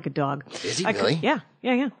backyard like a dog. Is he really? Yeah.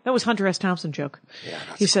 That was Hunter S. Thompson joke. Yeah,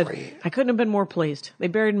 that's he said, great. I couldn't have been more pleased. They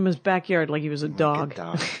buried him in his backyard like he was a dog.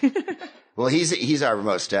 Well, he's our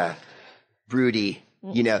most broody.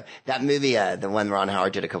 That movie, the one Ron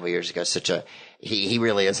Howard did a couple years ago, he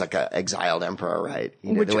really is like a exiled emperor, right?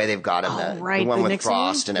 The way they've got him, the one with Nixon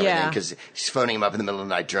Frost and everything, Yeah. because he's phoning him up in the middle of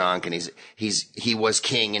the night drunk, and he was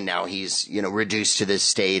king, and now he's, reduced to this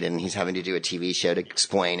state, and he's having to do a TV show to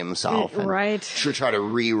explain himself. And Right. try to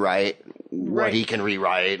rewrite what he can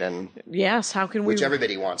rewrite, and Yes. How can we? which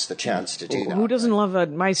everybody wants the chance to do that. Who doesn't love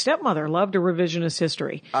my stepmother loved a revisionist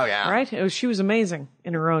history. Oh, yeah. Right? She was amazing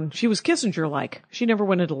in her own. She was Kissinger-like. She never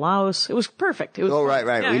went into Laos. It was perfect. It was right.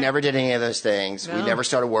 Yeah, We yeah. never did any of those things. No. We never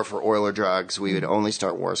started war for oil or drugs. We would only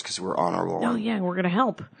start wars because we're honorable. Oh yeah, we're gonna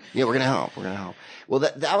help. Yeah, we're gonna help. Well,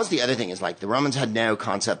 that was the other thing, is like the Romans had no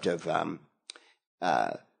concept of,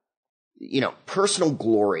 personal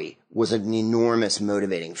glory was an enormous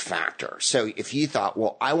motivating factor. So if you thought,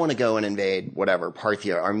 well, I want to go and invade whatever,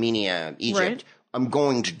 Parthia, Armenia, Egypt, Right. I'm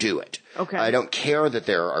going to do it. Okay. I don't care that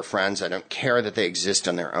they're our friends. I don't care that they exist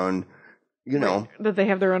on their own, That they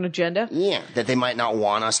have their own agenda. Yeah, that they might not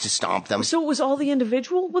want us to stomp them. So it was all the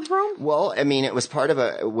individual with Rome? Well, I mean, it was part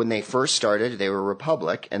of when they first started, they were a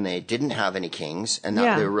republic and they didn't have any kings, and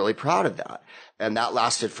Yeah. they were really proud of that. And that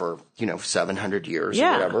lasted for, 700 years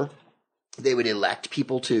Yeah. or whatever. They would elect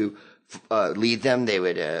people to lead them. They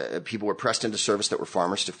would, people were pressed into service that were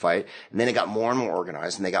farmers to fight. And then it got more and more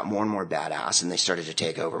organized, and they got more and more badass, and they started to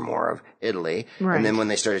take over more of Italy. Right. And then when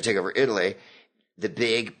they started to take over Italy, the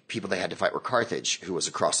big people they had to fight were Carthage, who was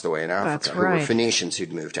across the way in Africa, That's who were right. Phoenicians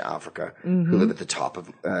who'd moved to Africa, who live at the top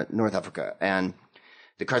of North Africa. And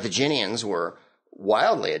the Carthaginians were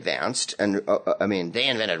wildly advanced, and they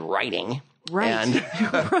invented writing. Right.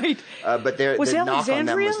 And, Right. but the Was knock on them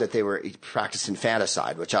Alexandria? was that they were practiced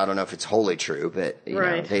infanticide, which I don't know if it's wholly true, but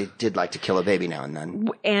Right. they did like to kill a baby now and then.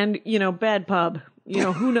 And, bad pub.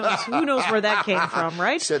 Who knows where that came from,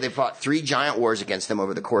 right? So they fought 3 giant wars against them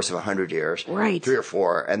over the course of 100 years. Right. 3 or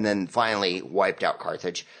 4, and then finally wiped out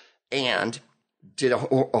Carthage, and did a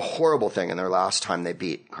horrible thing in their last time they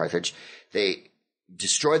beat Carthage. They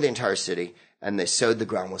destroyed the entire city, and they sowed the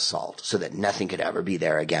ground with salt so that nothing could ever be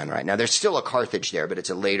there again, right? Now, there's still a Carthage there, but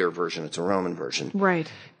it's a later version. It's a Roman version. Right.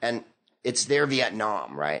 And it's their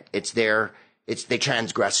Vietnam, right? They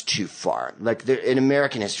transgressed too far. Like in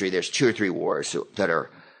American history, there's 2 or 3 wars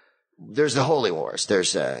there's the Holy Wars.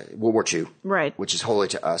 There's World War II, Right. which is holy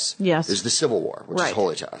to us. Yes. There's the Civil War, which Right. is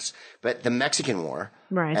holy to us. But the Mexican War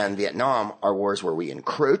Right. and Vietnam are wars where we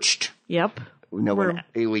encroached. Yep.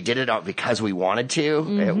 We did it because we wanted to.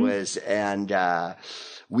 Mm-hmm. It was, and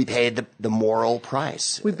we paid the moral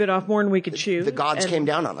price. We bit off more than we could chew. The gods and- came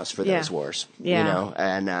down on us for Yeah. those wars. Yeah.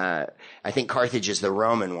 And I think Carthage is the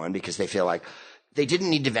Roman one because they feel like they didn't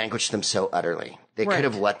need to vanquish them so utterly. They Right. could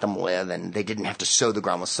have let them live, and they didn't have to sow the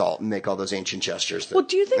ground with salt and make all those ancient gestures. Well,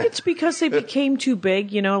 do you think it's because they became too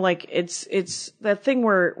big? Like it's that thing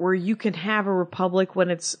where you can have a republic when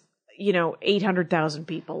it's 800,000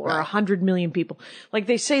 people or Right. 100 million people. Like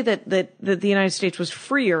they say that the United States was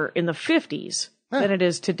freer in the 50s than it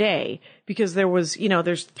is today because there was,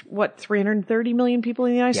 there's 330 million people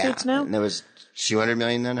in the United States now? And there was 200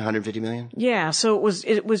 million then? 150 million? Yeah, so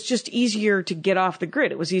it was just easier to get off the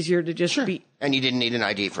grid. It was easier to just be And you didn't need an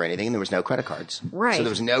ID for anything, and there was no credit cards. Right. So there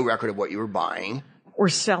was no record of what you were buying or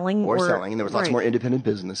selling and there was lots more independent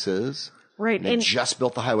businesses. Right. They just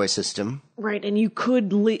built the highway system. Right, and you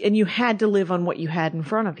and you had to live on what you had in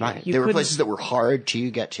front of you. Right. There were places that were hard to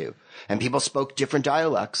get to. And people spoke different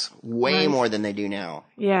dialects way more than they do now.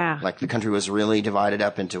 Yeah. Like the country was really divided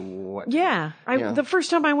up into what? Yeah. The first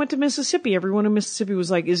time I went to Mississippi, everyone in Mississippi was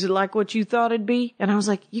like, is it like what you thought it'd be? And I was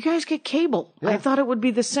like, you guys get cable. Yeah. I thought it would be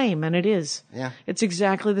the same, and it is. Yeah. It's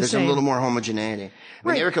exactly the same. There's a little more homogeneity. I mean,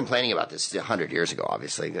 Right. they were complaining about this 100 years ago,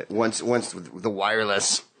 obviously. That once the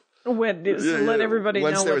wireless... Let everybody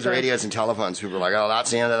know. Once there was radios and telephones, people were like, oh,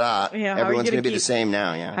 that's the end of that. Yeah, Everyone's going to be the same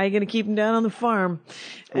now, yeah. How are you going to keep them down on the farm?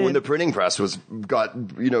 When the printing press got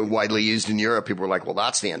widely used in Europe, people were like, well,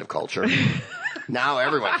 that's the end of culture. Now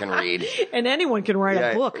everyone can read. And anyone can write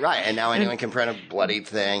a book. Right, and now anyone can print a bloody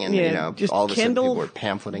thing, and, just all of a sudden Kindle. people were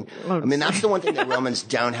pamphleting. I mean, that's the one thing that Romans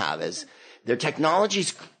don't have is their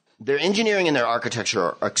technologies, their engineering and their architecture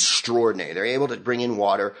are extraordinary. They're able to bring in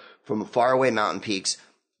water from faraway mountain peaks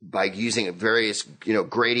by using a various,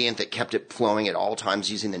 gradient that kept it flowing at all times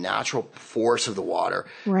using the natural force of the water.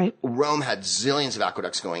 Right. Rome had zillions of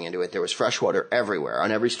aqueducts going into it. There was fresh water everywhere.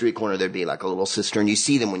 On every street corner, there'd be like a little cistern. You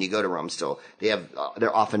see them when you go to Rome still. They're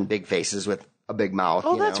often big faces with a big mouth.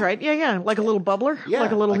 Oh, that's right. Yeah. Like a little bubbler. Yeah.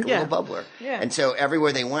 Like a little bubbler. Yeah. And so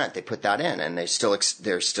everywhere they went, they put that in, and they still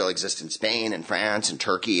exist in Spain and France and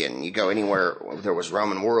Turkey, and you go anywhere there was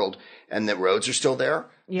Roman world, and the roads are still there.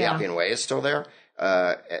 Yeah. The Appian Way is still there.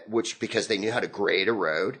 Because they knew how to grade a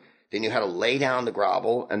road, they knew how to lay down the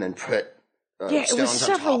gravel and then put stones it was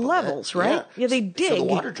several on top levels, of it. right? Yeah, they did. So the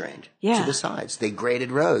water drained to the sides. They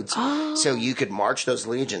graded roads, so you could march those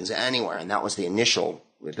legions anywhere, and that was the initial.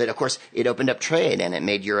 But of course, it opened up trade and it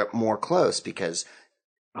made Europe more close because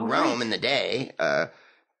Rome in the day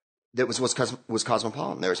that was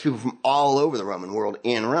cosmopolitan. There was people from all over the Roman world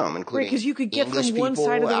in Rome, including because you could get English from one people,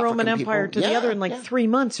 side of the Roman African Empire people. to the other in like 3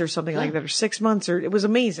 months or something like that, or 6 months, or it was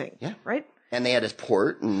amazing. Yeah. Right? And they had a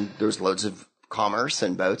port, and there was loads of commerce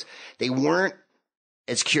and boats. They weren't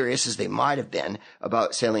as curious as they might have been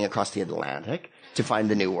about sailing across the Atlantic to find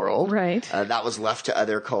the New World. Right. That was left to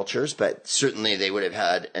other cultures, but certainly they would have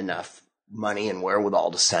had enough money and wherewithal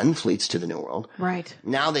to send fleets to the New World. Right.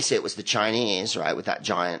 Now they say it was the Chinese, right, with that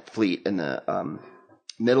giant fleet in the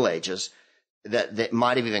Middle Ages that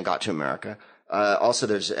might have even got to America. Also,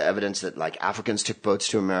 there's evidence that like Africans took boats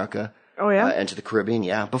to America. Oh, yeah? And to the Caribbean,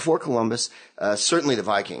 yeah. Before Columbus, certainly the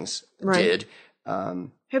Vikings did.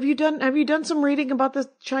 Have you done some reading about the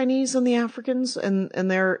Chinese and the Africans and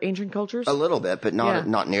their ancient cultures? A little bit, but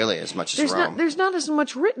not nearly as much as Rome. There's not as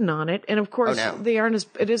much written on it, and of course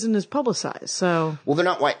it isn't as publicized. So well, they're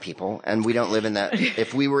not white people, and we don't live in that.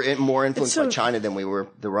 If we were more influenced by China than we were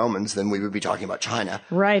the Romans, then we would be talking about China.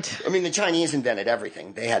 Right. I mean, the Chinese invented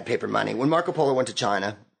everything. They had paper money. When Marco Polo went to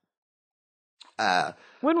China,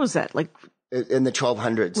 when was that? Like in the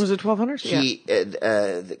 1200s. Was it 1200s?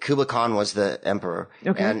 Yeah. Kublai Khan was the emperor.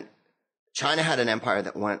 Okay. And China had an empire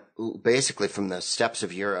that went basically from the steppes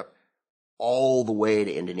of Europe all the way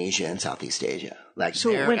to Indonesia and Southeast Asia. Like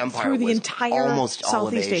so their it went empire through the was entire almost all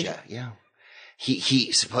of Southeast Asia. Yeah.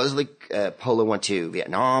 He supposedly, Polo went to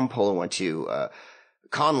Vietnam. Polo went to,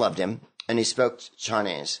 Khan loved him and he spoke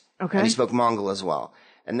Chinese. Okay. And he spoke Mongol as well.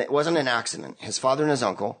 And it wasn't an accident. His father and his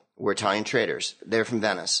uncle were Italian traders. They're from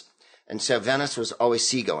Venice. And so Venice was always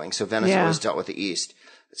seagoing. So Venice always dealt with the East.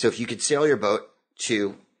 So if you could sail your boat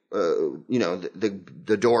to,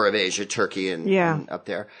 the door of Asia, Turkey and up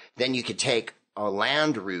there, then you could take a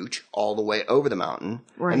land route all the way over the mountain.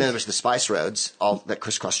 Right. And then there was the spice roads that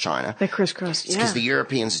crisscrossed China. They crisscrossed, because the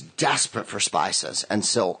Europeans desperate for spices and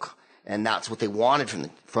silk. And that's what they wanted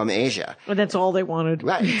from Asia. And that's all they wanted.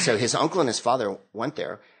 Right. So his uncle and his father went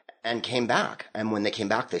there and came back. And when they came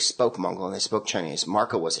back, they spoke Mongol and they spoke Chinese.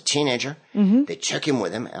 Marco was a teenager. Mm-hmm. They took him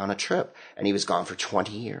with him on a trip and he was gone for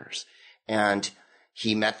 20 years. And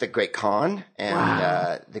he met the great Khan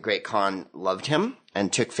and the great Khan loved him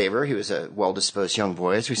and took favor. He was a well-disposed young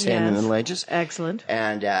boy, as we say in the Middle Ages. Excellent.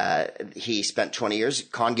 And he spent 20 years.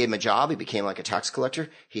 Khan gave him a job. He became like a tax collector.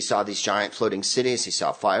 He saw these giant floating cities. He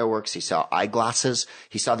saw fireworks. He saw eyeglasses.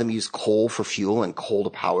 He saw them use coal for fuel and coal to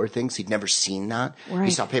power things. He'd never seen that. Right.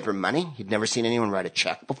 He saw paper money. He'd never seen anyone write a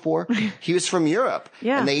check before. He was from Europe.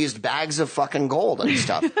 Yeah. And they used bags of fucking gold and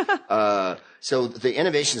stuff. So the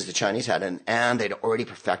innovations the Chinese had, and they'd already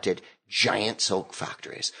perfected giant silk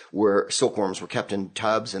factories where silkworms were kept in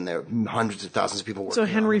tubs and there hundreds of thousands of people working. So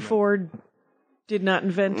Henry Ford Did not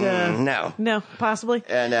invent, No, possibly.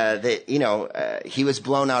 and he was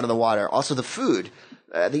blown out of the water. Also, the food,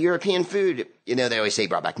 the European food. They always say he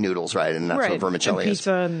brought back noodles, right? And that's Right. what vermicelli And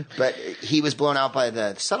pizza is. But he was blown out by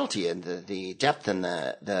the subtlety and the depth and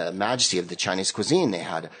the majesty of the Chinese cuisine. They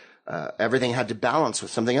had everything had to balance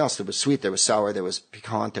with something else. There was sweet, there was sour, there was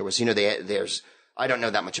piquant, there was there's I don't know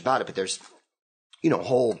that much about it, but there's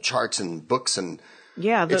whole charts and books and.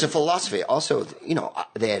 Yeah, it's a philosophy. Also,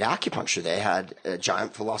 they had acupuncture. They had a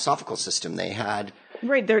giant philosophical system. They had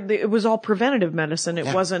it was all preventative medicine. It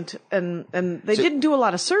wasn't, and they didn't do a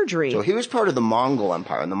lot of surgery. So he was part of the Mongol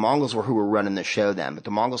Empire, and the Mongols were who were running the show then. But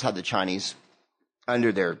the Mongols had the Chinese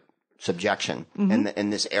under their subjection in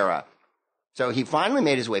this era. So he finally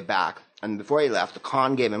made his way back, and before he left, the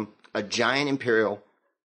Khan gave him a giant imperial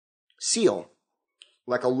seal,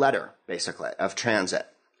 like a letter, basically, of transit.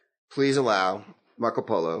 Please allow Marco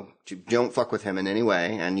Polo, don't fuck with him in any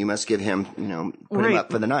way, and you must give him, put him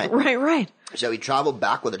up for the night. Right. So he traveled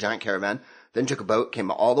back with a giant caravan, then took a boat,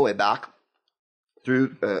 came all the way back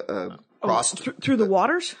through, crossed. Through the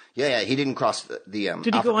waters? Yeah, he didn't cross the Did he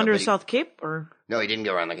Africa, go under South Cape, or? No, he didn't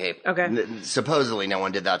go around the Cape. Okay. Supposedly no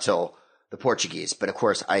one did that till the Portuguese, but of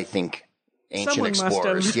course I think ancient Someone must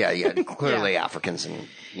explorers. have. Clearly Africans and,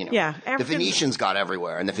 Yeah, the Africans. Phoenicians got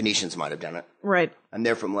everywhere, and the Phoenicians might have done it. Right. And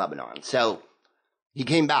they're from Lebanon. So he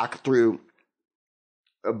came back through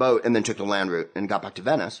a boat and then took the land route and got back to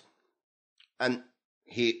Venice. And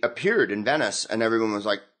he appeared in Venice, and everyone was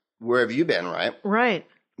like, where have you been, right? Right.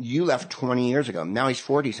 You left 20 years ago. Now he's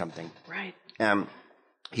 40-something. Right.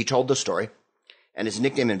 He told the story, and his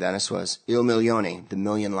nickname in Venice was Il Milione, the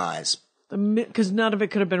Million Lies. Because none of it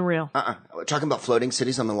could have been real. We're talking about floating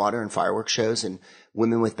cities on the water and fireworks shows and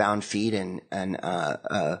women with bound feet and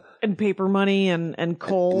paper money and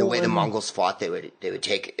coal. And the way the Mongols fought, they would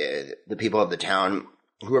take the people of the town,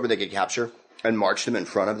 whoever they could capture, and march them in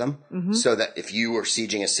front of them, so that if you were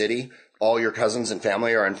sieging a city, all your cousins and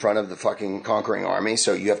family are in front of the fucking conquering army,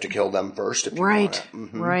 so you have to kill them first. If you want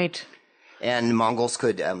it. Right. And Mongols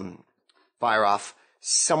could fire off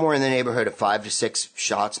somewhere in the neighborhood of 5 to 6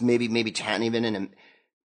 shots, maybe 10 even. And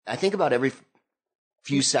I think about every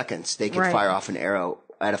few seconds they could fire off an arrow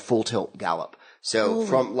at a full tilt gallop. So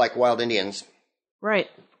from like wild Indians. Right.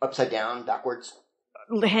 Upside down, backwards.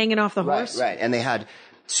 Hanging off the horse. Right. And they had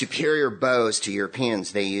superior bows to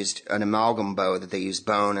Europeans. They used an amalgam bow that they used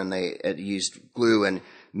bone, and they used glue and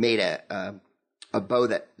made a bow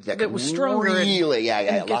that was stronger. Really,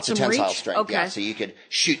 and lots of tensile reach? strength. Okay. Yeah, so you could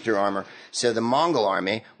shoot through armor. So the Mongol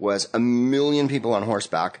army was 1 million people on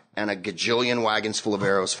horseback and a gajillion wagons full of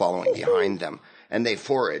arrows following behind them. And they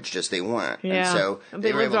foraged as they went. Yeah. And so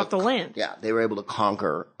they lived off the land. Yeah, they were able to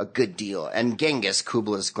conquer a good deal. And Genghis,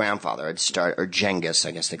 Kublai's grandfather, or Genghis,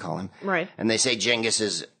 I guess they call him. Right. And they say Genghis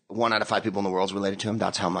is 1 out of 5 people in the world related to him.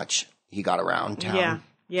 That's how much he got around town.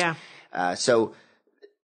 Yeah. So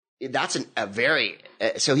that's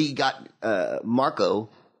so he got, Marco.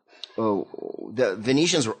 The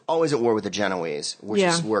Venetians were always at war with the Genoese, which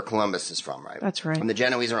is where Columbus is from, right? That's right. And the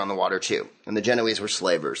Genoese are on the water too. And the Genoese were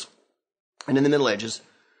slavers. And in the Middle Ages,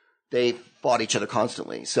 they fought each other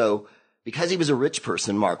constantly. So because he was a rich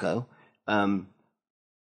person, Marco,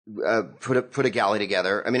 put a galley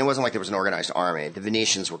together. I mean, it wasn't like there was an organized army. The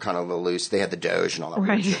Venetians were kind of loose. They had the Doge and all that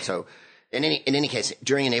weird shit. So in any case,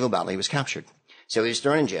 during a naval battle, he was captured. So he was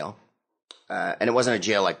thrown in jail. And it wasn't a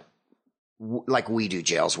jail like we do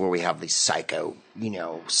jails where we have these psycho,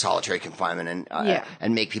 solitary confinement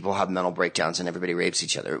and make people have mental breakdowns and everybody rapes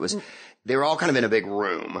each other. They were all kind of in a big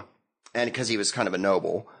room. And because he was kind of a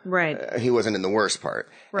noble, right? He wasn't in the worst part.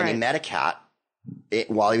 Right. And he met a cat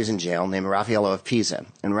while he was in jail named Raffaello of Pisa.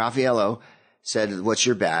 And Raffaello said, "What's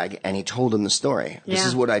your bag?" And he told him the story. Yeah. This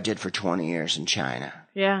is what I did for 20 years in China.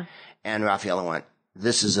 Yeah. And Raffaello went,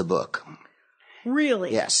 "This is a book."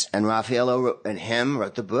 Really? Yes. And Raffaello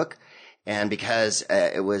wrote the book. And because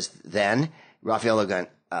it was then, Raffaello went,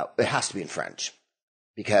 it has to be in French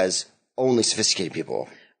because only sophisticated people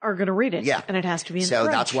are going to read it. Yeah. And it has to be in French.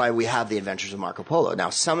 So that's why we have the Adventures of Marco Polo. Now,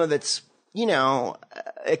 some of it's,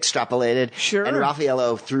 extrapolated. Sure. And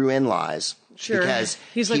Raffaello threw in lies. Sure. Because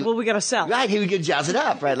he's like, well, we got to sell. Right. He would get jazz it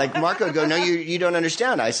up, right? Like Marco would go, no, you don't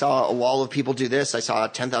understand. I saw a wall of people do this. I saw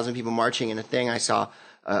 10,000 people marching in a thing. I saw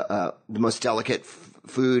the most delicate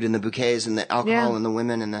food and the bouquets and the alcohol and the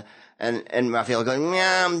women and Raphael going,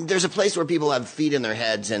 there's a place where people have feet in their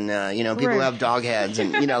heads and, people have dog heads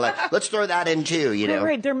and, let's throw that in too,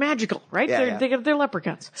 Right. They're magical, right? Yeah, they're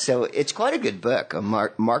leprechauns. So it's quite a good book,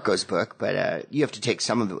 Marco's book, but, you have to take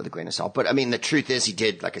some of it with a grain of salt. But I mean, the truth is he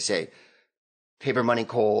did, like I say, paper money,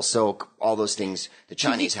 coal, silk, all those things the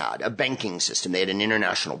Chinese had. A banking system. They had an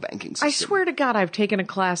international banking system. I swear to God, I've taken a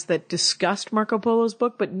class that discussed Marco Polo's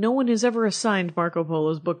book, but no one has ever assigned Marco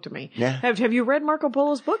Polo's book to me. Yeah. Have you read Marco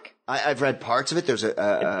Polo's book? I've read parts of it. There's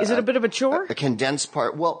Is it a bit of a chore? A condensed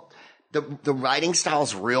part. Well, the writing style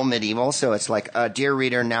is real medieval, so it's like, dear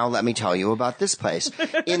reader, now let me tell you about this place.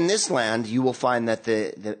 In this land, you will find that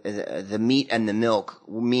the meat and the milk,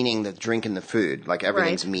 meaning the drink and the food, like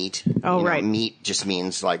everything's meat. Oh, right. Meat just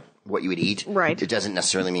means like what you would eat. Right. It doesn't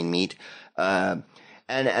necessarily mean meat. And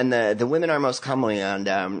the women are most comely, and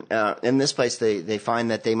in this place they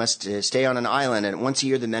find that they must stay on an island, and once a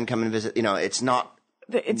year the men come and visit.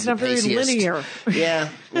 It's not very paciest. Linear. Yeah.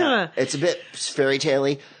 It's a bit fairy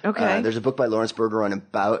tale-y. Okay. There's a book by Lawrence Bergeron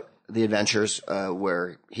about the adventures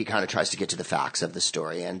where he kind of tries to get to the facts of the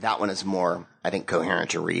story, and that one is more, I think, coherent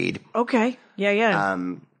to read. Okay. Yeah.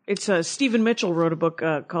 It's Stephen Mitchell wrote a book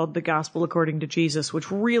called The Gospel According to Jesus,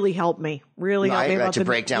 which really helped me. Really helped me to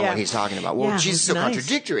break down what he's talking about. Well, Jesus is so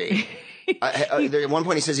contradictory. At one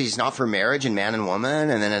point he says he's not for marriage and man and woman,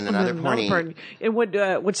 and then at another point and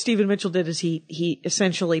what Stephen Mitchell did is he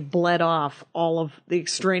essentially bled off all of the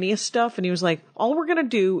extraneous stuff, and he was like, all we're going to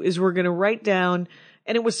do is we're going to write down,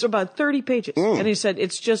 and it was about 30 pages, and he said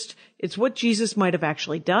it's what Jesus might have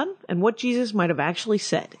actually done and what Jesus might have actually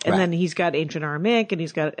said, and then he's got ancient Aramaic,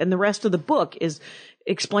 and the rest of the book is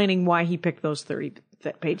explaining why he picked those 30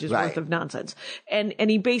 pages worth of nonsense. And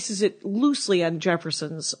he bases it loosely on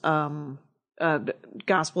Jefferson's, Gospel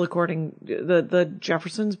according, the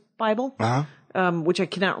Jefferson's Bible. Which I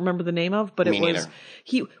cannot remember the name of, but Me neither.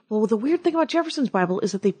 The weird thing about Jefferson's Bible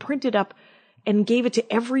is that they printed up and gave it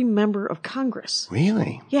to every member of Congress.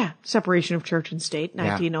 Really? Yeah. Separation of Church and State,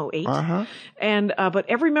 1908. And, but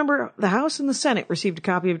every member, the House and the Senate received a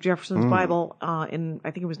copy of Jefferson's Bible, in,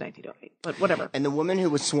 I think it was 1908, but whatever. And the woman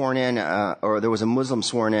who was sworn in, or there was a Muslim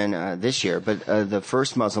sworn in, this year, but, the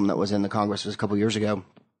first Muslim that was in the Congress was a couple years ago.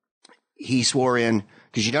 He swore in,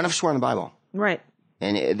 cause you don't have to swear in the Bible. Right.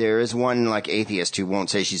 And there is one like atheist who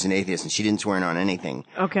won't say she's an atheist, and she didn't swear in on anything.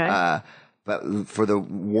 Okay. But for the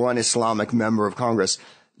one Islamic member of Congress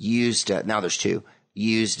used, now there's two,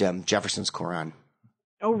 Jefferson's Quran.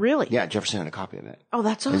 Oh, really? Yeah, Jefferson had a copy of it. Oh,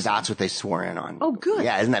 that's awesome. That's what they swore in on. Oh, good.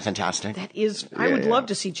 Yeah, isn't that fantastic? That is, I would love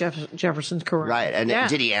to see Jefferson's Quran. Right, and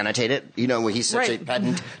did he annotate it? He's such a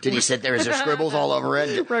pedant. Did he sit there? Is there scribbles all over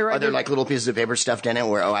it? Right. Are there like little pieces of paper stuffed in it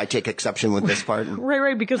where, I take exception with this part?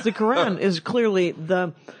 Right, because the Quran is clearly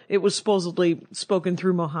it was supposedly spoken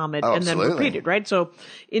through Muhammad and then repeated, right? So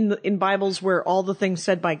in Bibles where all the things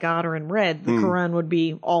said by God are in red, the Quran would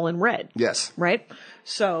be all in red. Yes. Right?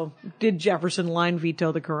 So did Jefferson line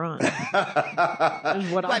veto the Quran?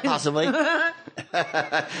 Quite possibly.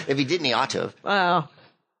 If he didn't, he ought to have.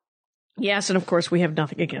 Yes, and of course we have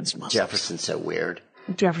nothing against Muslims. Jefferson's so weird.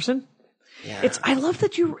 Jefferson? Yeah. I love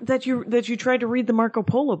that you tried to read the Marco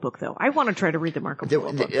Polo book, though. I want to try to read the Marco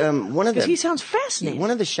Polo book. Because he sounds fascinating. One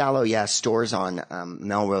of the shallow, stores on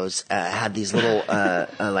Melrose had these little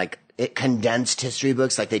condensed history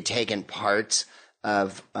books, like they'd taken parts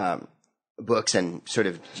of books and sort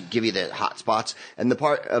of give you the hot spots. And the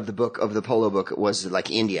part of the book of the Polo book was like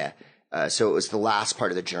India. So it was the last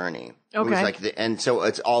part of the journey. Okay. It was like and so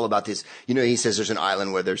it's all about this, he says there's an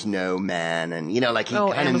island where there's no man, and he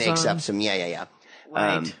kind of makes up some,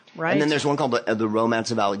 Right. And then there's one called the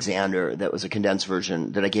Romance of Alexander that was a condensed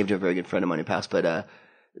version that I gave to a very good friend of mine who passed. But,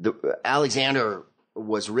 Alexander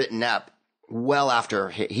was written up well after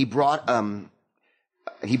he brought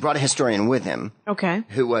a historian with him. Okay.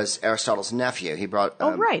 Who was Aristotle's nephew. He brought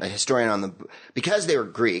a historian because they were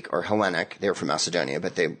Greek or Hellenic, they were from Macedonia,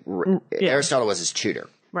 but Aristotle was his tutor.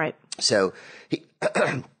 Right. So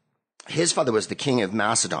his father was the king of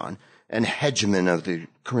Macedon and hegemon of the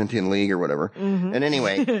Corinthian League or whatever. Mm-hmm. And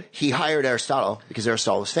anyway, he hired Aristotle because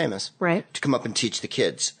Aristotle was famous. Right. To come up and teach the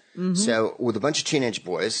kids. Mm-hmm. So with a bunch of teenage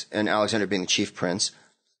boys, and Alexander being the chief prince,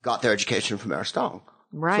 got their education from Aristotle.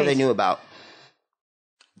 Right. So they knew about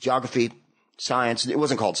geography, science. It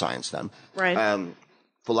wasn't called science then. Right.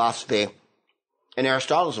 Philosophy. And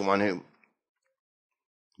Aristotle's the one who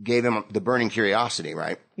gave him the burning curiosity,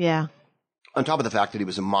 right? Yeah. On top of the fact that he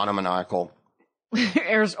was a monomaniacal.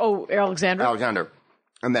 Alexander? Alexander.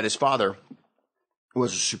 And that his father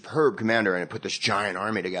was a superb commander and had put this giant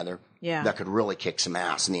army together. Yeah. That could really kick some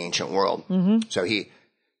ass in the ancient world. Mm-hmm. So he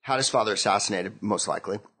had his father assassinated, most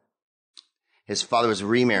likely. His father was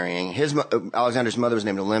remarrying. Alexander's mother was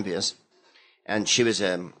named Olympias, and she was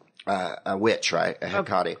a witch, right? A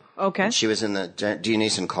Hecate. Okay. And she was in the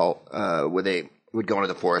Dionysian cult, where they would go into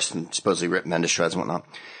the forest and supposedly rip men to shreds and whatnot.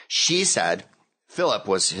 She said Philip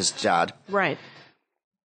was his dad. Right.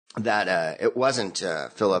 that it wasn't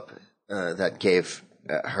Philip that gave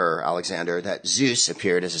her Alexander, that Zeus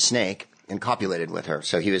appeared as a snake and copulated with her.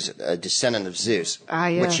 So he was a descendant of Zeus,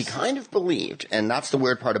 which he kind of believed. And that's the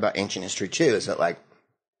weird part about ancient history too, is that like,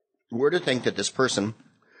 we're to think that this person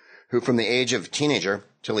who from the age of teenager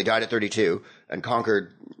till he died at 32 and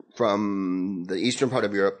conquered from the eastern part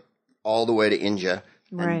of Europe all the way to India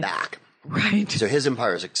and back. Right. So his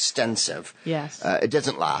empire is extensive. Yes. It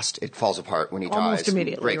doesn't last. It falls apart when he Almost dies.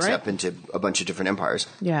 immediately, breaks right? up into a bunch of different empires.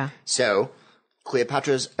 Yeah. So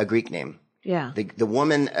Cleopatra's a Greek name. Yeah. The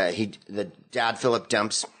woman, the dad Philip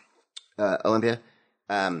dumps Olympia,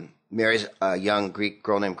 marries a young Greek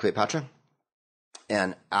girl named Cleopatra,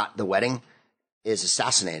 and at the wedding is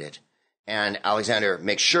assassinated. And Alexander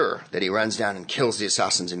makes sure that he runs down and kills the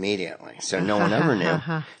assassins immediately, so no one ever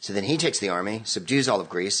knew. So then he takes the army, subdues all of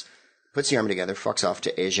Greece, puts the army together, fucks off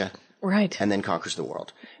to Asia, Right. and then conquers the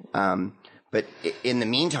world. But in the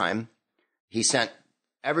meantime, he sent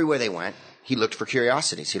everywhere they went. He looked for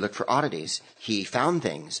curiosities. He looked for oddities. He found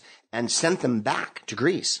things and sent them back to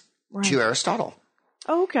Greece, to Aristotle.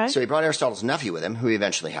 Oh, okay. So he brought Aristotle's nephew with him, who he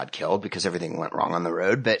eventually had killed because everything went wrong on the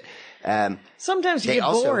road. But sometimes you they get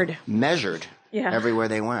also bored. measured Yeah. everywhere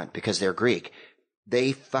they went because they're Greek.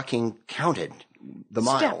 They fucking counted the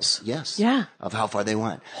miles. Steps. Yes. Yeah. Of how far they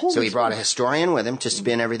went. Holy so he brought a smokes. historian with him to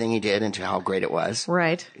spin everything he did into how great it was.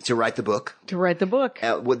 Right. To write the book. To write the book.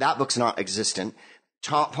 Well, that book's not existent.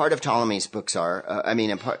 Part of Ptolemy's books are, and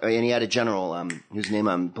he had a general, whose name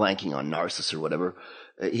I'm blanking on, Narcissus or whatever.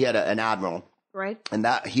 He had an admiral. Right. And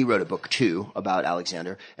that he wrote a book too about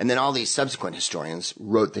Alexander. And then all these subsequent historians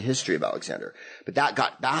wrote the history of Alexander. But that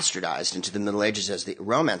got bastardized into the Middle Ages as the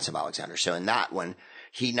romance of Alexander. So in that one,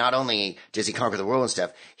 he not only does he conquer the world and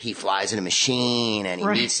stuff, he flies in a machine and he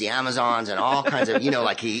meets the Amazons and all kinds of,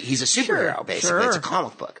 like he's a superhero basically. Sure. It's a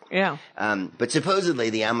comic book. Yeah. But supposedly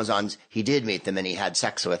the Amazons, he did meet them and he had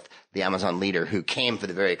sex with the Amazon leader who came for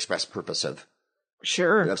the very express purpose of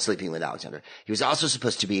sleeping with Alexander. He was also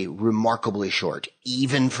supposed to be remarkably short,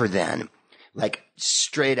 even for then. Like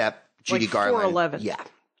straight up Judy Like Garland. 4'11". Yeah.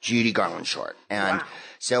 Judy Garland short. And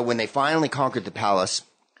so when they finally conquered the palace,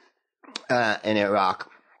 in Iraq,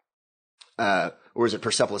 or was it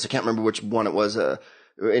Persepolis? I can't remember which one it was,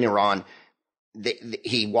 in Iran.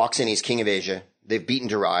 He walks in, he's king of Asia. They've beaten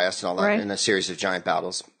Darius and all that in a series of giant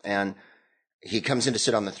battles. And he comes in to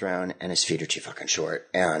sit on the throne and his feet are too fucking short.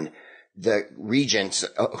 And the regents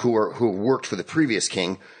who worked for the previous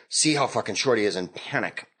king see how fucking short he is and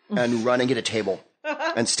panic and run and get a table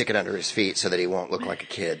and stick it under his feet so that he won't look like a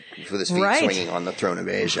kid with his feet swinging on the throne of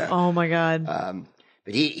Asia. Oh my God.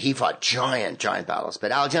 But he fought giant battles.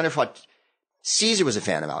 But Caesar was a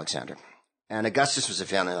fan of Alexander and Augustus was a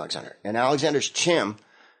fan of Alexander. And Alexander's tomb,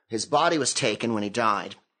 his body was taken when he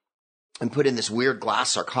died and put in this weird glass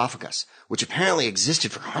sarcophagus, which apparently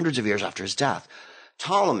existed for hundreds of years after his death.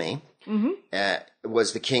 Ptolemy,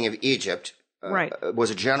 was the king of Egypt, was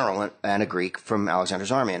a general and a Greek from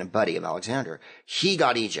Alexander's army and a buddy of Alexander. He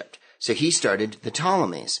got Egypt. So he started the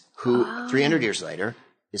Ptolemies, who 300 years later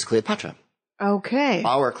is Cleopatra. Okay.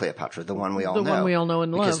 Our Cleopatra, the one we all know. The one we all know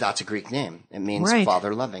and love. Because that's a Greek name. It means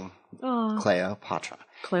father loving. Cleopatra.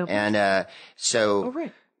 And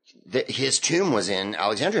his tomb was in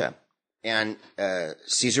Alexandria. And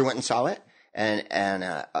Caesar went and saw it. And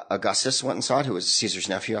Augustus went and saw it, who was Caesar's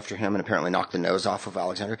nephew after him, and apparently knocked the nose off of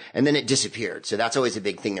Alexander. And then it disappeared. So that's always a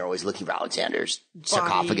big thing. They're always looking for Alexander's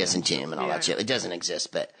sarcophagus and tomb and all that shit. It doesn't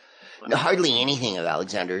exist, but hardly anything of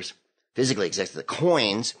Alexander's physically exists. The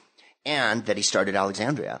coins, and that he started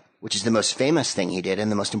Alexandria, which is the most famous thing he did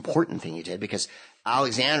and the most important thing he did, because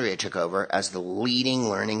Alexandria took over as the leading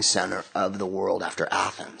learning center of the world after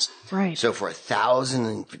Athens. Right. So for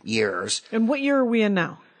 1,000 years. And what year are we in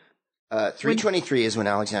now? 323 is when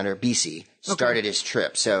Alexander, BC, started his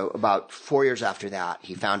trip. So about 4 years after that,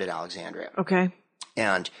 he founded Alexandria. Okay.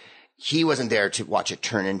 And he wasn't there to watch it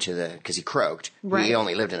turn into because he croaked. Right. He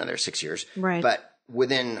only lived another 6 years. Right. But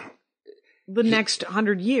within the next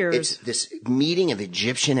 100 years. It's this meeting of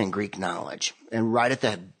Egyptian and Greek knowledge, and right at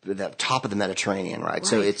the top of the Mediterranean, right?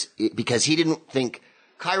 So because he didn't think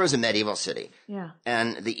Cairo's a medieval city. Yeah.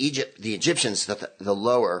 And the Egyptians, the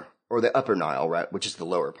lower or the upper Nile, right, which is the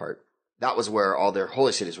lower part, that was where all their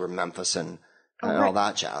holy cities were, Memphis and all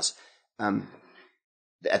that jazz.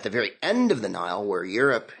 At the very end of the Nile, where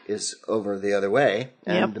Europe is over the other way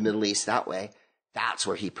and the Middle East that way, that's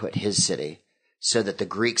where he put his city, so that the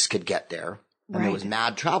Greeks could get there. And there was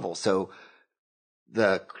mad travel. So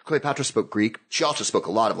the Cleopatra spoke Greek. She also spoke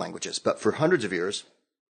a lot of languages. But for hundreds of years,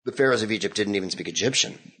 the pharaohs of Egypt didn't even speak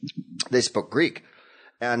Egyptian. They spoke Greek.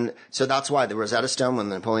 And so that's why the Rosetta Stone, when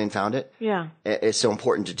Napoleon found it, Yeah. is so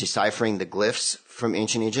important to deciphering the glyphs from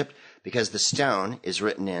ancient Egypt, because the stone is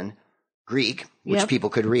written in Greek, which Yep. people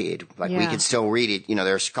could read. Like we Yeah. could still read it. You know,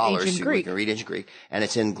 there are scholars Ancient who Greek. can read ancient Greek, and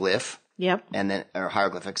it's in glyph. Yep. And then, or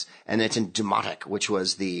hieroglyphics, and then it's in Demotic, which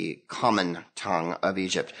was the common tongue of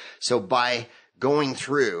Egypt. So by going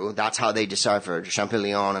through, that's how they deciphered.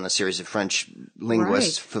 Champollion and a series of French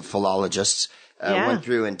linguists, philologists, Yeah. went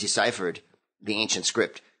through and deciphered the ancient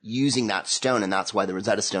script using that stone, and that's why the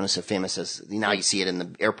Rosetta Stone is so famous. As now you see it in the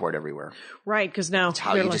airport everywhere. Right, because now It's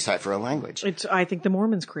how you decipher a language. I think the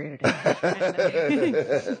Mormons created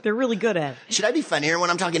it. They're really good at it. Should I be funnier when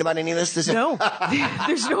I'm talking about any of this? No,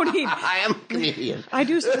 there's no need. I am a comedian. I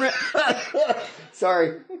do.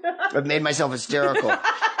 Sorry. I've made myself hysterical.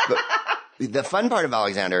 But the fun part of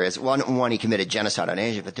Alexander is one, he committed genocide on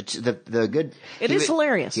Asia, but the good. It is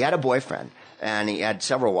hilarious. He had a boyfriend, and he had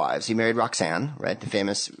several wives. He married Roxanne, right? The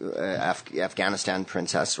famous Afghanistan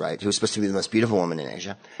princess, right? Who was supposed to be the most beautiful woman in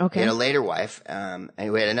Asia. Okay. He had a later wife, and he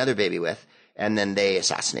had another baby with, and then they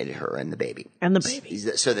assassinated her and the baby.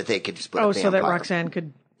 So that they could split up the so that empire. Roxanne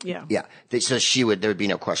could, yeah. Yeah. So there would be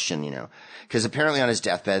no question, you know. Because apparently on his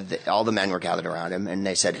deathbed, all the men were gathered around him, and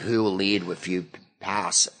they said, who will lead if you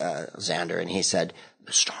pass, Xander? And he said,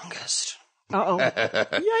 the strongest. Uh-oh.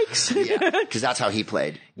 Yikes. Yeah, because that's how he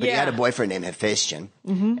played. But he had a boyfriend named Hephaestion,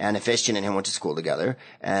 and Hephaestion and him went to school together,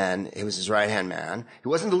 and he was his right-hand man. He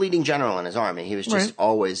wasn't the leading general in his army. He was just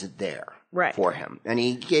always there for him. And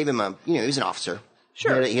he gave him he was an officer.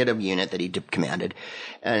 Sure. He had a unit that he commanded.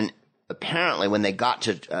 And apparently when they got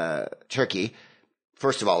to Turkey,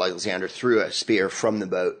 first of all, Alexander threw a spear from the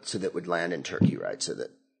boat so that it would land in Turkey, right? So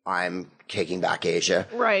that I'm taking back Asia.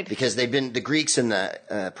 Right. Because the Greeks and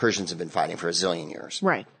the Persians have been fighting for a zillion years.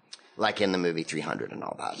 Right. Like in the movie 300 and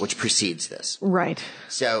all that, which precedes this. Right.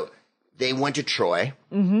 So they went to Troy.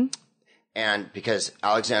 Mm-hmm. And because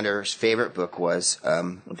Alexander's favorite book was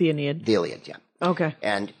the Aeneid. The Iliad, yeah. Okay.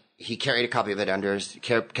 And he carried a copy of it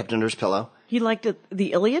kept under his pillow. He liked it,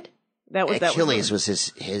 the Iliad? Achilles was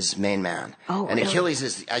his main man. Oh, and Achilles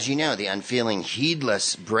is, as you know, the unfeeling,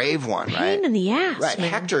 heedless, brave one, right? Pain in the ass, right. man.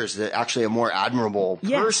 Hector's actually a more admirable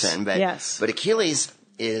person, but Achilles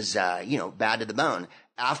is, bad to the bone.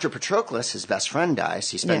 After Patroclus, his best friend, dies,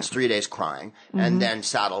 he spends 3 days crying, and then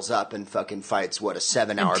saddles up and fucking fights a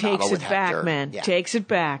 7-hour battle with Hector. Takes it back, man. Yeah. Takes it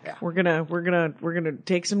back. Yeah. We're gonna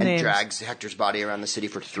take some names. And drags Hector's body around the city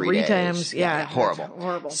for 3 days. 3 times, yeah.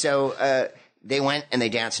 Horrible. So, they went and they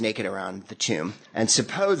danced naked around the tomb, and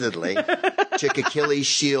supposedly took Achilles'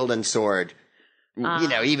 shield and sword.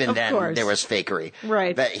 Even then there was fakery.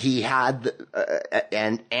 Right. But he had,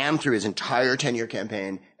 and through his entire 10-year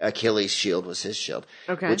campaign, Achilles' shield was his shield.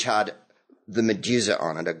 Okay. Which had the Medusa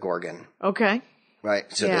on it, a Gorgon. Okay. Right.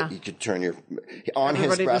 So that you could turn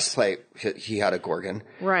his breastplate, he had a Gorgon.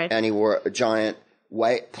 Right. And he wore a giant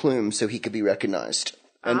white plume so he could be recognized.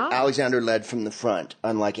 And Alexander led from the front,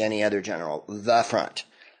 unlike any other general, the front.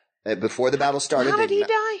 Before the battle started. How did he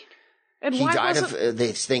die? And he died of,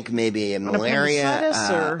 they think maybe malaria,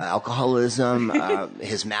 alcoholism,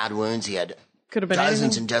 his mad wounds. He had Could have been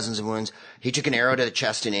dozens and dozens of wounds. He took an arrow to the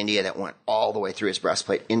chest in India that went all the way through his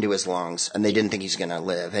breastplate into his lungs, and they didn't think he's going to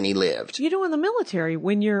live, and he lived. In the military,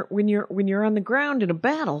 when you're on the ground in a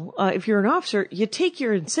battle, if you're an officer, you take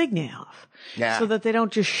your insignia off. Yeah. So that they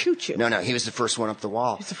don't just shoot you. No, he was the first one up the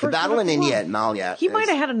wall. The battle in India at Malya. He might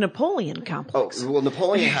have had a Napoleon complex. Oh, well,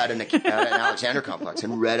 Napoleon had an Alexander complex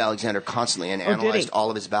and read Alexander constantly and analyzed all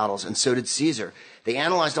of his battles, and so did Caesar. They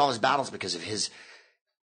analyzed all his battles because of his...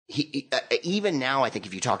 even now, I think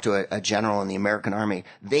if you talk to a general in the American army,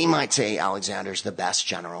 they might say Alexander's the best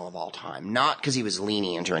general of all time. Not because he was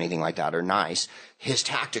lenient or anything like that or nice. His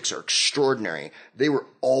tactics are extraordinary. They were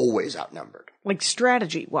always outnumbered. Like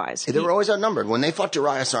strategy-wise. They were always outnumbered. When they fought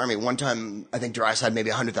Darius' army, one time, I think Darius had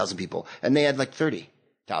maybe 100,000 people, and they had like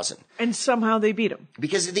 30,000. And somehow they beat him.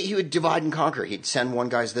 Because he would divide and conquer. He'd send one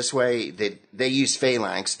guy's this way. They used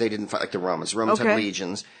phalanx. They didn't fight like the Romans. The Romans had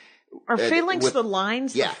legions. Are phalanx the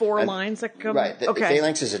lines, the four lines that come? Right. The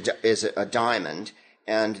phalanx is a diamond,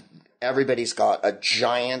 and everybody's got a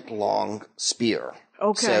giant long spear.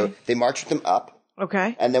 Okay. So they march with them up.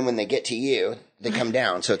 Okay. And then when they get to you, they come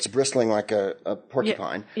down. So it's bristling like a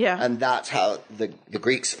porcupine. Yeah. And that's how the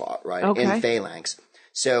Greeks fought, right? Okay. In phalanx.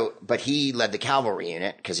 So, but he led the cavalry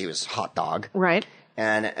unit because he was hot dog. Right.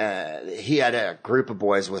 And he had a group of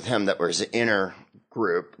boys with him that was the inner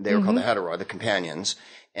group. They were called the hetero, the companions.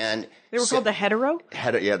 And they were called the hetero? The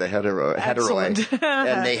hetero. Excellent.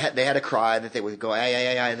 And they had a cry that they would go,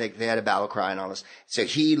 ay. They had a battle cry and all this. So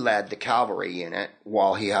he led the cavalry unit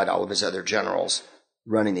while he had all of his other generals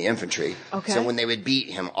running the infantry. Okay. So when they would beat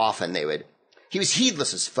him, often he was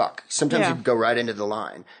heedless as fuck. Sometimes he'd go right into the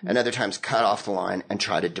line, and other times cut off the line and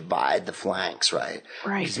try to divide the flanks, right?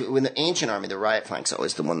 Right. Because when the ancient army, the right flank's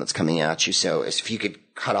always the one that's coming at you. So if you could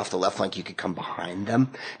cut off the left flank, you could come behind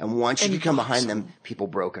them. And once you could come behind them, people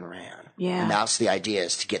broke and ran. Yeah. And that's the idea,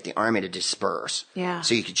 is to get the army to disperse. Yeah.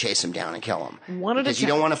 So you could chase them down and kill them. Because you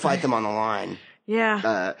don't want to fight them on the line.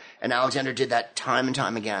 Yeah. And Alexander did that time and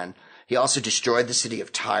time again. He also destroyed the city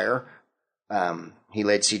of Tyre. He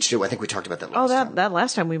laid siege to. I think we talked about that last time. That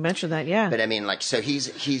last time we mentioned that, yeah. But I mean, like, so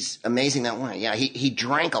he's amazing that way. Yeah, he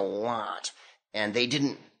drank a lot, and they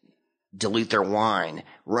didn't dilute their wine.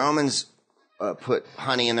 Romans put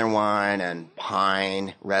honey in their wine and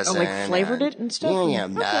pine resin. Oh, like flavored it and stuff? Yeah,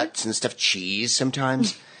 nuts and stuff, cheese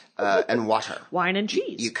sometimes, and water. Wine and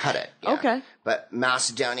cheese. You cut it. Yeah. Okay. But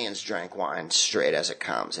Macedonians drank wine straight as it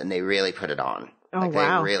comes, and they really put it on. Oh,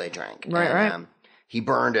 wow. They really drank. Right. He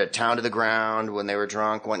burned a town to the ground when they were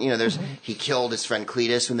drunk. He killed his friend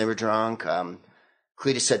Cletus when they were drunk.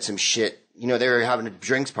 Cletus said some shit. They were having a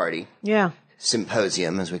drinks party. Yeah.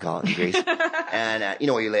 Symposium, as we call it in Greece. And,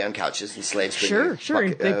 where you lay on couches and slaves. Sure.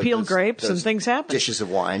 They peel grapes and things happen. Dishes of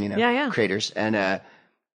wine, Yeah. craters. And,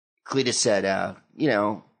 Cletus said,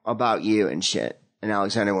 about you and shit. And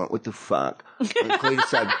Alexander went, what the fuck? And Cletus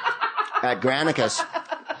said, at Granicus,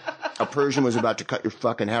 a Persian was about to cut your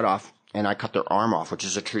fucking head off, and I cut their arm off, which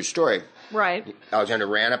is a true story. Right. Alexander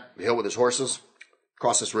ran up the hill with his horses,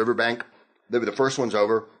 crossed this riverbank. They were the first ones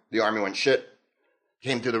over. The army went shit,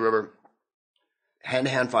 came through the river,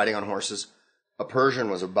 hand-to-hand fighting on horses. A Persian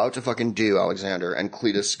was about to fucking do Alexander, and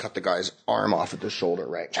Cletus cut the guy's arm off at the shoulder,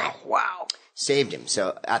 right? Wow. Saved him.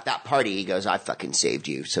 So at that party, he goes, I fucking saved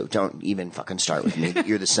you, so don't even fucking start with me.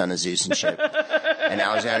 You're the son of Zeus and shit. And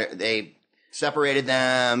Alexander, they separated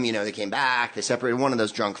them, they came back, they separated one of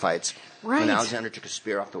those drunk fights. Right. And Alexander took a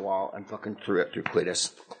spear off the wall and fucking threw it through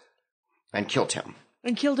Cletus and killed him.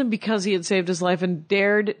 And killed him because he had saved his life and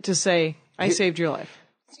dared to say, I saved your life.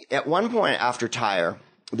 At one point after Tyre,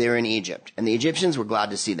 they were in Egypt, and the Egyptians were glad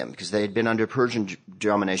to see them because they had been under Persian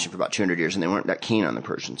domination for about 200 years, and they weren't that keen on the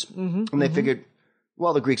Persians. Mm-hmm, and they figured,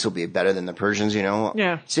 well, the Greeks will be better than the Persians,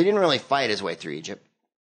 Yeah. So he didn't really fight his way through Egypt.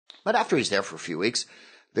 But after he's there for a few weeks,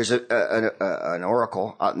 there's an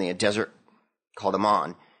oracle out in the desert called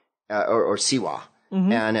Ammon, or Siwa.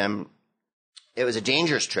 Mm-hmm. And it was a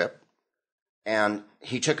dangerous trip, and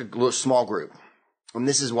he took a small group. And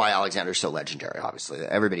this is why Alexander's so legendary, obviously.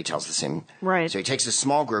 Everybody tells the same. Right. So he takes a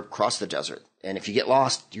small group across the desert, and if you get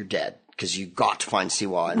lost, you're dead, because you got to find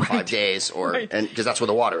Siwa in 5 days, and because that's where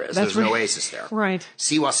the water is. There's an oasis there. Right.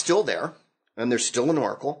 Siwa's still there, and there's still an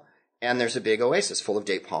oracle. And there's a big oasis full of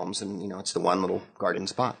date palms, and, it's the one little garden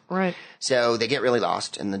spot. Right. So they get really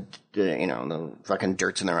lost, and the fucking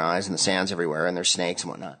dirt's in their eyes, and the sand's everywhere, and there's snakes and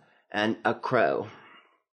whatnot. And a crow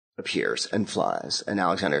appears and flies, and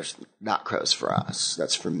Alexander's, that crow's for us.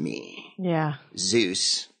 That's for me. Yeah.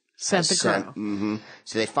 Zeus sent the crow. Mm-hmm.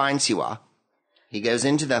 So they find Siwa. He goes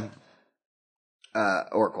into the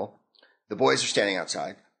oracle. The boys are standing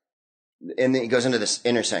outside. And then he goes into this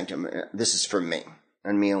inner sanctum. This is for me.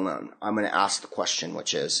 And me alone. I'm going to ask the question,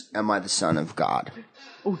 which is, am I the son of God?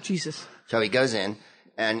 Oh, Jesus. So he goes in,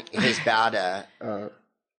 and his bad,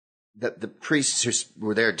 the priests who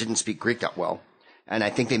were there didn't speak Greek that well. And I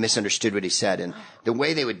think they misunderstood what he said. And the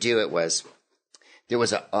way they would do it was, there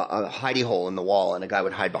was a hidey hole in the wall, and a guy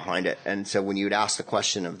would hide behind it. And so when you would ask the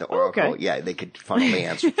question of the oracle, they could finally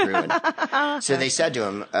answer through. And so they said to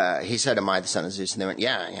him, he said, am I the son of Zeus? And they went,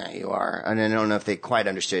 yeah, you are. And I don't know if they quite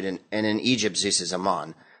understood. And in Egypt, Zeus is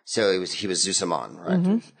Ammon. So he was Zeus Ammon, right?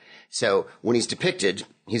 Mm-hmm. So when he's depicted,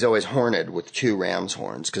 he's always horned with 2 ram's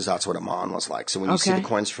horns, because that's what Ammon was like. So when you see the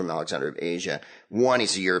coins from Alexander of Asia, 1,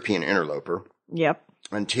 he's a European interloper. Yep.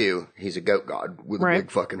 And 2, he's a goat god with a big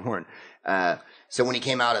fucking horn. So when he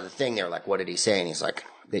came out of the thing, they were like, what did he say? And he's like,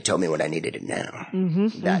 they told me what I needed to know.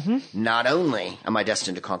 That not only am I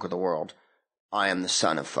destined to conquer the world, I am the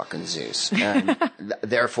son of fucking Zeus. And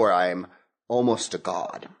therefore I am almost a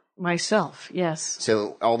god. Myself, yes.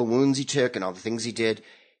 So all the wounds he took and all the things he did,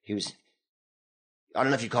 he was, I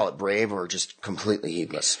don't know if you call it brave or just completely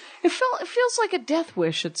heedless. It feels like a death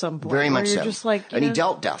wish at some point. Very much so. Just like, and he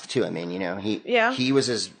dealt death too. I mean,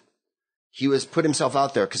 he was put himself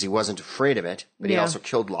out there because he wasn't afraid of it, but he also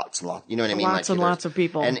killed lots and lots. You know what I mean? Lots and lots of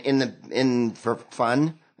people. And for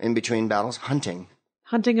fun, in between battles, hunting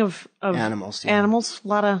of animals. Animals, a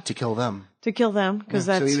lot of to kill them. Because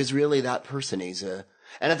that's so he was really that person.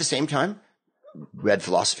 And at the same time, read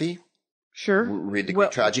philosophy. Sure. Read the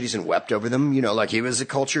Greek tragedies and wept over them. Like he was a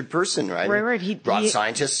cultured person, right? Right. He brought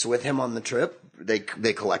scientists with him on the trip.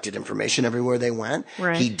 they collected information everywhere they went.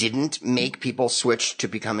 Right. He didn't make people switch to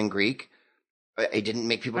becoming Greek. He didn't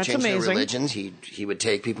make people change their religions. He would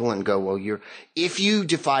take people and go, well, if you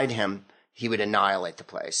defied him, he would annihilate the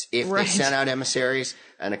place. If they sent out emissaries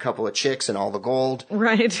and a couple of chicks and all the gold.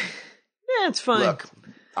 Right. Yeah, it's fine. Look,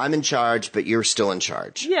 I'm in charge, but you're still in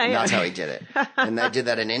charge. Yeah. That's how he did it. And they did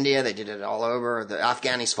that in India. They did it all over. The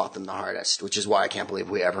Afghanis fought them the hardest, which is why I can't believe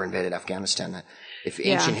we ever invaded Afghanistan. If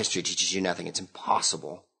ancient history teaches you nothing, it's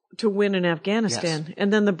impossible to win in Afghanistan. Yes.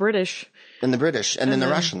 And then the British. And the British. And then the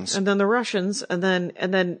Russians. And then the Russians. And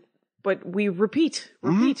then, but we repeat.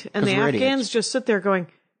 And the Afghans idiots. just sit there going,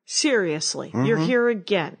 seriously, you're here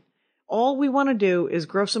again. All we want to do is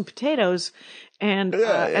grow some potatoes and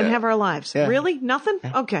have our lives. Yeah. Really? Nothing?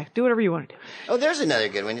 Yeah. Okay. Do whatever you want to do. Oh, there's another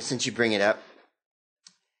good one since you bring it up.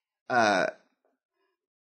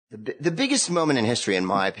 The biggest moment in history, in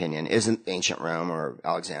my opinion, isn't ancient Rome or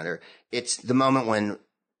Alexander. It's the moment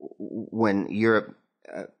when Europe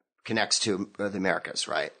connects to the Americas,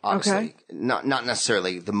 right? Obviously. Okay. Not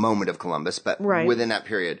necessarily the moment of Columbus, but within that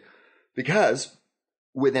period. Because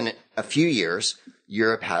within a few years,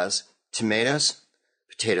 Europe has tomatoes,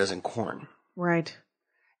 potatoes, and corn. Right.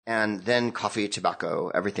 And then coffee, tobacco,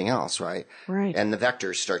 everything else, right? Right. And the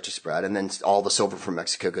vectors start to spread, and then all the silver from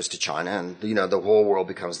Mexico goes to China, and the whole world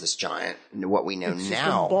becomes this giant, what we know it's now.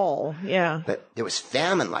 Just a ball, yeah. But there was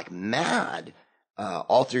famine like mad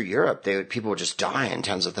all through Europe. People were just dying,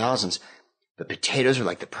 tens of thousands. But potatoes are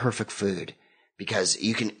like the perfect food. Because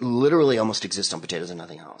you can literally almost exist on potatoes and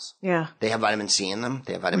nothing else. Yeah. They have vitamin C in them.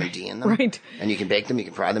 They have vitamin D in them. Right. And you can bake them. You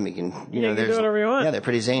can fry them. You can, you can do whatever you want. Yeah, they're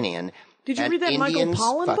pretty zany. And did you read that Michael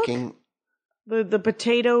Pollan book? The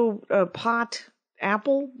potato pot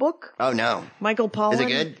apple book? Oh, no. Michael Pollan. Is it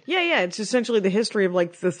good? Yeah. It's essentially the history of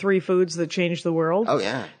like the 3 foods that changed the world. Oh,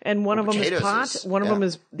 yeah. And one of them is pot, one of them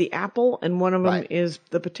is the apple, and one of them is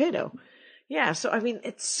the potato. Yeah. So, I mean,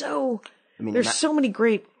 it's so, there's so many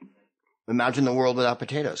great. Imagine the world without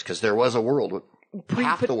potatoes, because there was a world with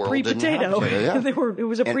half the world didn't have potato. Yeah. It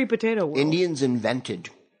was a pre-potato world. Indians invented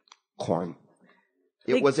corn.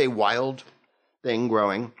 It was a wild thing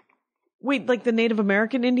growing. Wait, like the Native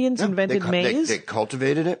American Indians invented maize? They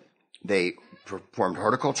cultivated it. They performed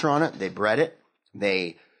horticulture on it. They bred it.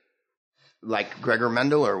 They, like Gregor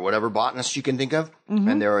Mendel or whatever botanist you can think of. Mm-hmm.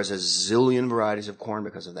 And there was a zillion varieties of corn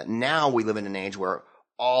because of that. Now we live in an age where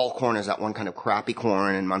all corn is that one kind of crappy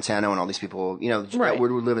corn, and Monsanto and all these people, we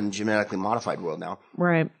live in a genetically modified world now.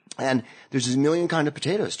 Right. And there's a million kind of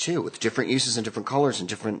potatoes too, with different uses and different colors and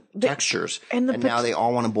different textures. And now they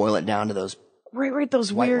all want to boil it down to those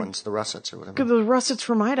those white weird ones, the russets or whatever. The russets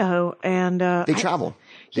from Idaho, and they travel.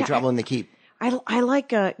 They travel and they keep. I like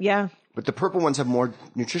But the purple ones have more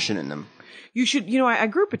nutrition in them. You should, I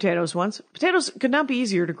grew potatoes once. Potatoes could not be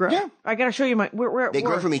easier to grow. Yeah. I gotta show you they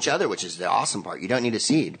grow from each other, which is the awesome part. You don't need a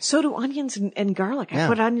seed. So do onions and garlic. I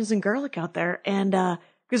put onions and garlic out there, and,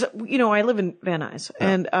 cause, I live in Van Nuys,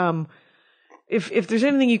 and, if there's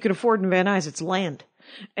anything you can afford in Van Nuys, it's land.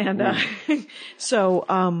 And,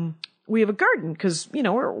 so, we have a garden, cause,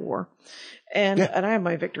 we're at war. And I have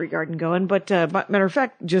my victory garden going, but, matter of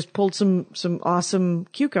fact, just pulled some awesome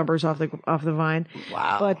cucumbers off the vine.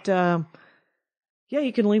 Wow. But, yeah,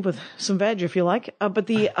 you can leave with some veg if you like. But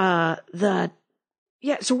so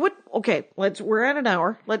what, okay, we're at an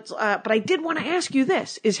hour. But I did want to ask you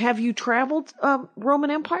this, have you traveled, Roman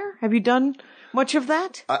Empire? Have you done much of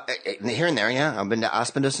that? Here and there, yeah. I've been to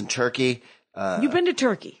Aspendus in Turkey. You've been to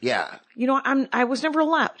Turkey? Yeah. I was never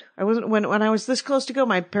allowed. I wasn't, when I was this close to go,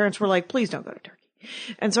 my parents were like, please don't go to Turkey.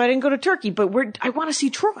 And so I didn't go to Turkey, but I want to see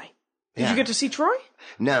Troy. Did you get to see Troy?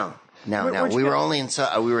 No. We were only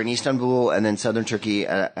we were in Istanbul and then southern Turkey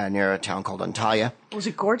near a town called Antalya. Was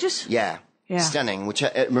it gorgeous? Yeah. Stunning, which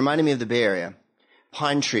it reminded me of the Bay Area.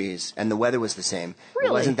 Pine trees, and the weather was the same. Really?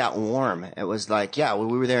 It wasn't that warm. It was like, we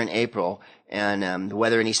were there in April, and the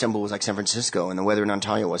weather in Istanbul was like San Francisco, and the weather in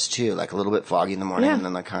Antalya was too, like a little bit foggy in the morning, and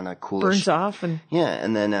then like kind of coolish. Burns off, and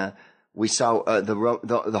and then we saw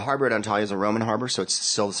the harbor at Antalya is a Roman harbor, so it's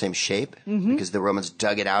still the same shape because the Romans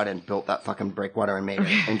dug it out and built that fucking breakwater and made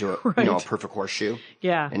it into a perfect horseshoe.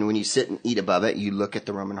 Yeah. And when you sit and eat above it, you look at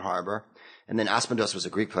the Roman harbor. And then Aspendos was a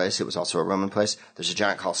Greek place. It was also a Roman place. There's a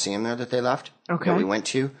giant Colosseum there that they left. Okay. That we went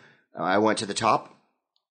to. I went to the top,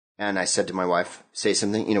 and I said to my wife, say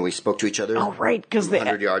something. We spoke to each other. Oh, right. Because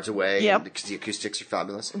 100 yards away. Yep. Because the acoustics are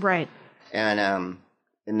fabulous. Right. And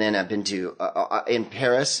then I've been to, in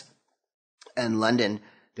Paris and London,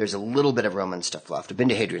 there's a little bit of Roman stuff left. I've been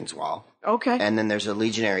to Hadrian's Wall. Okay. And then there's a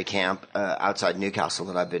legionary camp outside Newcastle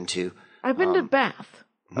that I've been to. I've been to Bath.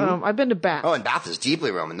 I've been to Bath. Oh, and Bath is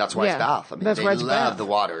deeply Roman. That's why Yeah, it's Bath. I mean, that's they why it's love Bath. the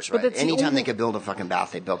waters, But right? that's the Anytime only- they could build a fucking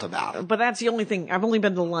Bath, they built a Bath. But that's the only thing. I've only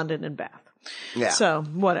been to London and Bath. Yeah. So,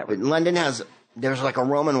 whatever. But London there's like a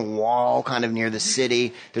Roman wall kind of near the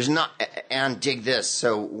city. There's not, and dig this.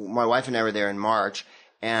 So my wife and I were there in March,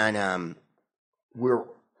 and we're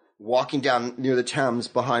walking down near the Thames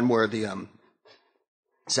behind where the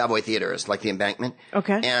Savoy Theatre is, like the embankment.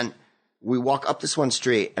 Okay. And we walk up this one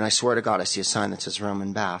street, and I swear to God, I see a sign that says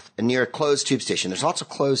Roman Bath. And near a closed tube station, there's lots of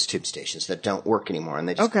closed tube stations that don't work anymore, and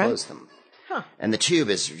they just close them. Huh. And the tube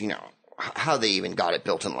is, how they even got it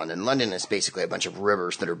built in London. London is basically a bunch of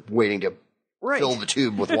rivers that are waiting to fill the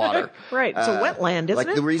tube with water. Right. It's a wetland, isn't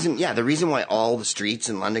it? The reason why all the streets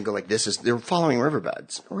in London go like this is they're following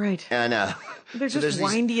riverbeds. Right. And, They're just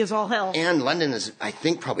windy as all hell. And London is, I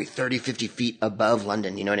think, probably 30, 50 feet above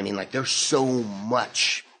London. You know what I mean? Like, there's so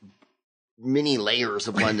much many layers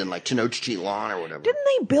of London, like Tenochtitlan Lawn or whatever. Didn't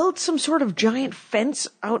they build some sort of giant fence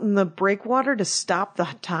out in the breakwater to stop the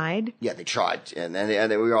tide? Yeah, they tried. And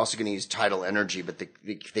they were also going to use tidal energy, but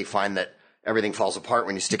they find that everything falls apart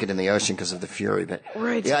when you stick it in the ocean because of the fury. But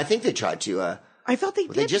Right. yeah, I think they tried to. I thought they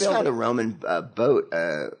did. They just build found it. a Roman boat.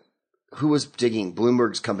 Who was digging?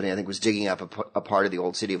 Bloomberg's company, I think, was digging up a part of the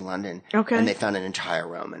old city of London. Okay. And they found an entire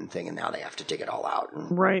Roman thing, and now they have to dig it all out.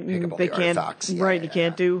 And Right. pick And up all they the can't. artifacts. Yeah, Right. yeah, You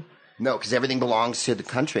can't do. No, because everything belongs to the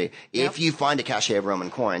country. If you find a cache of Roman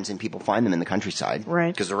coins, and people find them in the countryside,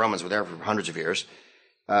 Right. because the Romans were there for hundreds of years,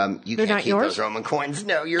 you They're can't not keep yours? those Roman coins.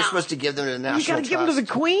 No, you're supposed to give them to the National You got to give them to the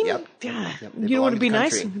Trust. Queen? Yep. Yeah. Yep, they You know belong what to would be the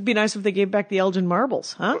nice? country. It'd be nice if they gave back the Elgin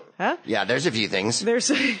marbles, huh? Huh? Yeah, there's a few things. There's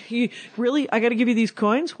really. I got to give you these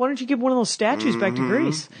coins. Why don't you give one of those statues back to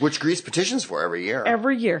Greece? Which Greece petitions for every year.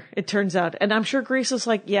 Every year, it turns out, and I'm sure Greece is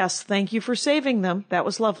like, yes, thank you for saving them. That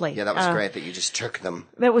was lovely. Yeah, that was great that you just took them.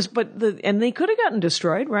 That was, and they could have gotten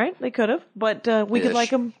destroyed, right? They could have, but we could Ish. like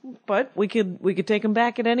them. But we could take them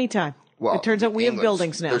back at any time. Well, it turns out we have England's-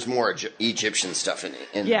 buildings now. There's more Egyptian stuff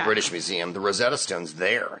in Yeah. the British Museum. The Rosetta Stone's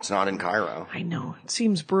there. It's not in Cairo. I know it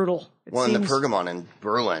seems brutal. It Well, seems, in the Pergamon in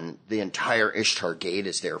Berlin, the entire Ishtar Gate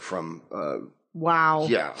is there from. Wow.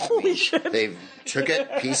 Yeah, I Holy mean, shit. They took it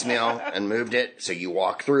piecemeal and moved it, so you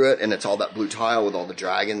walk through it, and it's all that blue tile with all the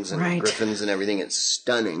dragons and Right. griffins and everything. It's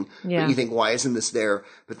stunning. Yeah. But you think, why isn't this there?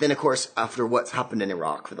 But then, of course, after what's happened in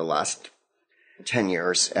Iraq for the last 10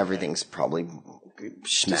 years, everything's probably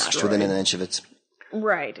smashed within an inch of its.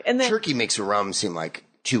 Right, and then Turkey makes Rome seem like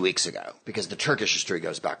 2 weeks ago, because the Turkish history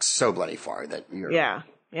goes back so bloody far that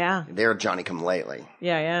yeah. they're Johnny come lately.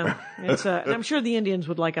 Yeah. It's and I'm sure the Indians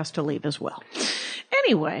would like us to leave as well.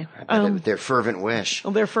 Anyway, Their fervent wish.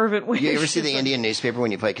 their fervent wish. You ever see the Indian newspaper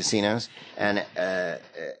when you play casinos? And,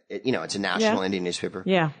 it's a national Indian newspaper.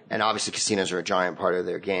 Yeah. And obviously casinos are a giant part of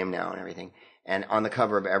their game now and everything. And on the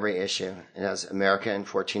cover of every issue, it has America in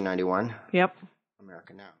 1491, Yep.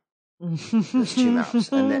 America now. There's two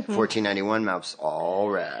maps. And that 1491 map's all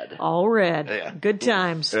red. All red. Yeah. Good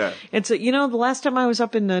times. Yeah. It's the last time I was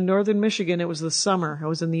up in northern Michigan, it was the summer. I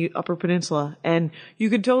was in the Upper Peninsula, and you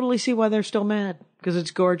could totally see why they're still mad, because it's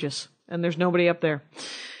gorgeous and there's nobody up there.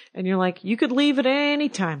 And you're like, you could leave at any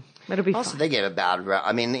time. It'll be Also, fine. they gave a bad rap.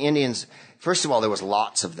 I mean, the Indians, first of all, there was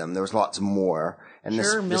lots of them. There was lots more. And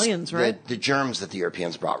Sure, millions, right? The germs that the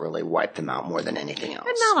Europeans brought really wiped them out more than anything else.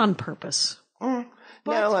 And not on purpose. No,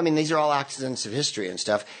 I mean, these are all accidents of history and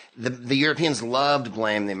stuff. The Europeans loved to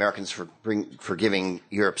blame the Americans for giving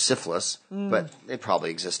Europe syphilis, but it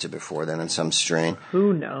probably existed before then in some strain.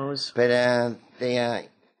 Who knows? But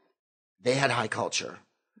they had high culture.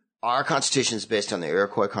 Our Constitution is based on the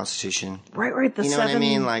Iroquois Constitution. Right. The You know seven, what I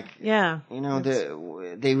mean? Like, yeah.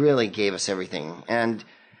 they really gave us everything. And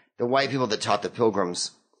the white people that taught the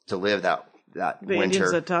Pilgrims to live that The winter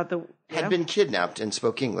Indians that taught the had been kidnapped and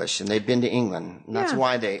spoke English, and they'd been to England. And that's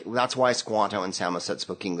why Squanto and Samoset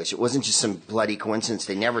spoke English. It wasn't just some bloody coincidence.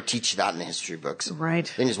 They never teach that in the history books.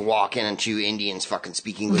 Right. They just walk in and two Indians fucking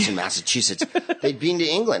speak English in Massachusetts. They'd been to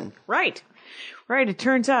England. Right. It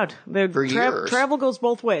turns out For years. travel goes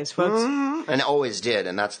both ways, folks. And it always did,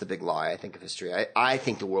 and that's the big lie, I think, of history. I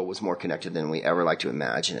think the world was more connected than we ever like to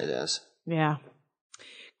imagine it is. Yeah.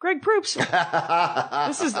 Greg Proops.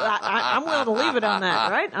 I'm willing to leave it on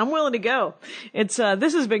that, right? I'm willing to go. This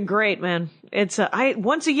has been great, man.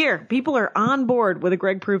 Once a year, people are on board with a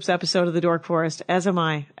Greg Proops episode of the Dork Forest, as am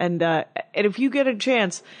I. And if you get a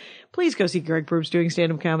chance, please go see Greg Proops doing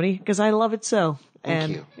stand-up comedy, because I love it so.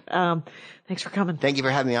 Thank you. Thanks for coming. Thank you for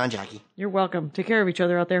having me on, Jackie. You're welcome. Take care of each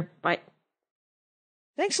other out there. Bye.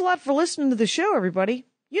 Thanks a lot for listening to the show, everybody.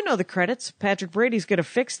 You know the credits. Patrick Brady's going to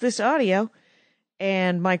fix this audio.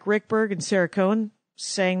 And Mike Rickberg and Sarah Cohen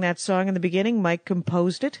sang that song in the beginning. Mike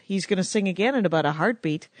composed it. He's going to sing again in about a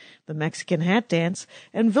heartbeat, the Mexican hat dance.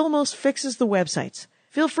 And Vilmos fixes the websites.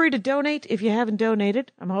 Feel free to donate if you haven't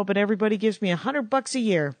donated. I'm hoping everybody gives me $100 a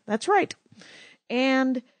year. That's right.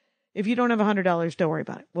 And if you don't have $100, don't worry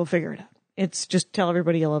about it. We'll figure it out. It's just tell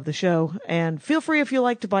everybody you love the show. And feel free if you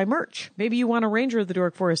like to buy merch. Maybe you want a Ranger of the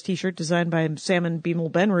Dork Forest t-shirt designed by Salmon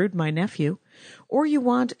Beemel Benrud, my nephew. Or you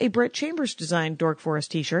want a Brett Chambers designed Dork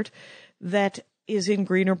Forest t-shirt that is in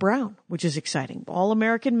green or brown, which is exciting. All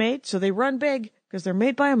American made, so they run big because they're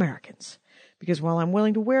made by Americans. Because while I'm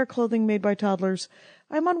willing to wear clothing made by toddlers,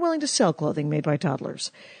 I'm unwilling to sell clothing made by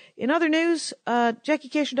toddlers. In other news,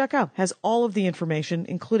 JackieCation.com has all of the information,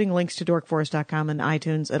 including links to dorkforest.com and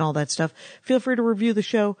iTunes and all that stuff. Feel free to review the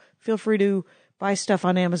show. Feel free to buy stuff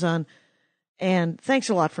on Amazon. And thanks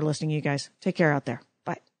a lot for listening, you guys. Take care out there.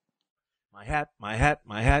 Bye. My hat, my hat,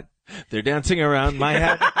 my hat. They're dancing around my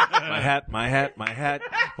hat. My hat, my hat, my hat.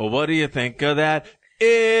 Well, what do you think of that?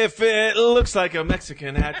 If it looks like a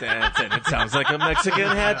Mexican hat dance and it sounds like a Mexican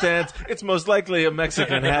hat dance, it's most likely a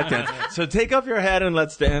Mexican hat dance. So take off your hat and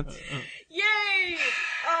let's dance. Yay!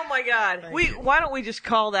 Oh my God. Why don't we just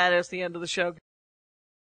call that as the end of the show?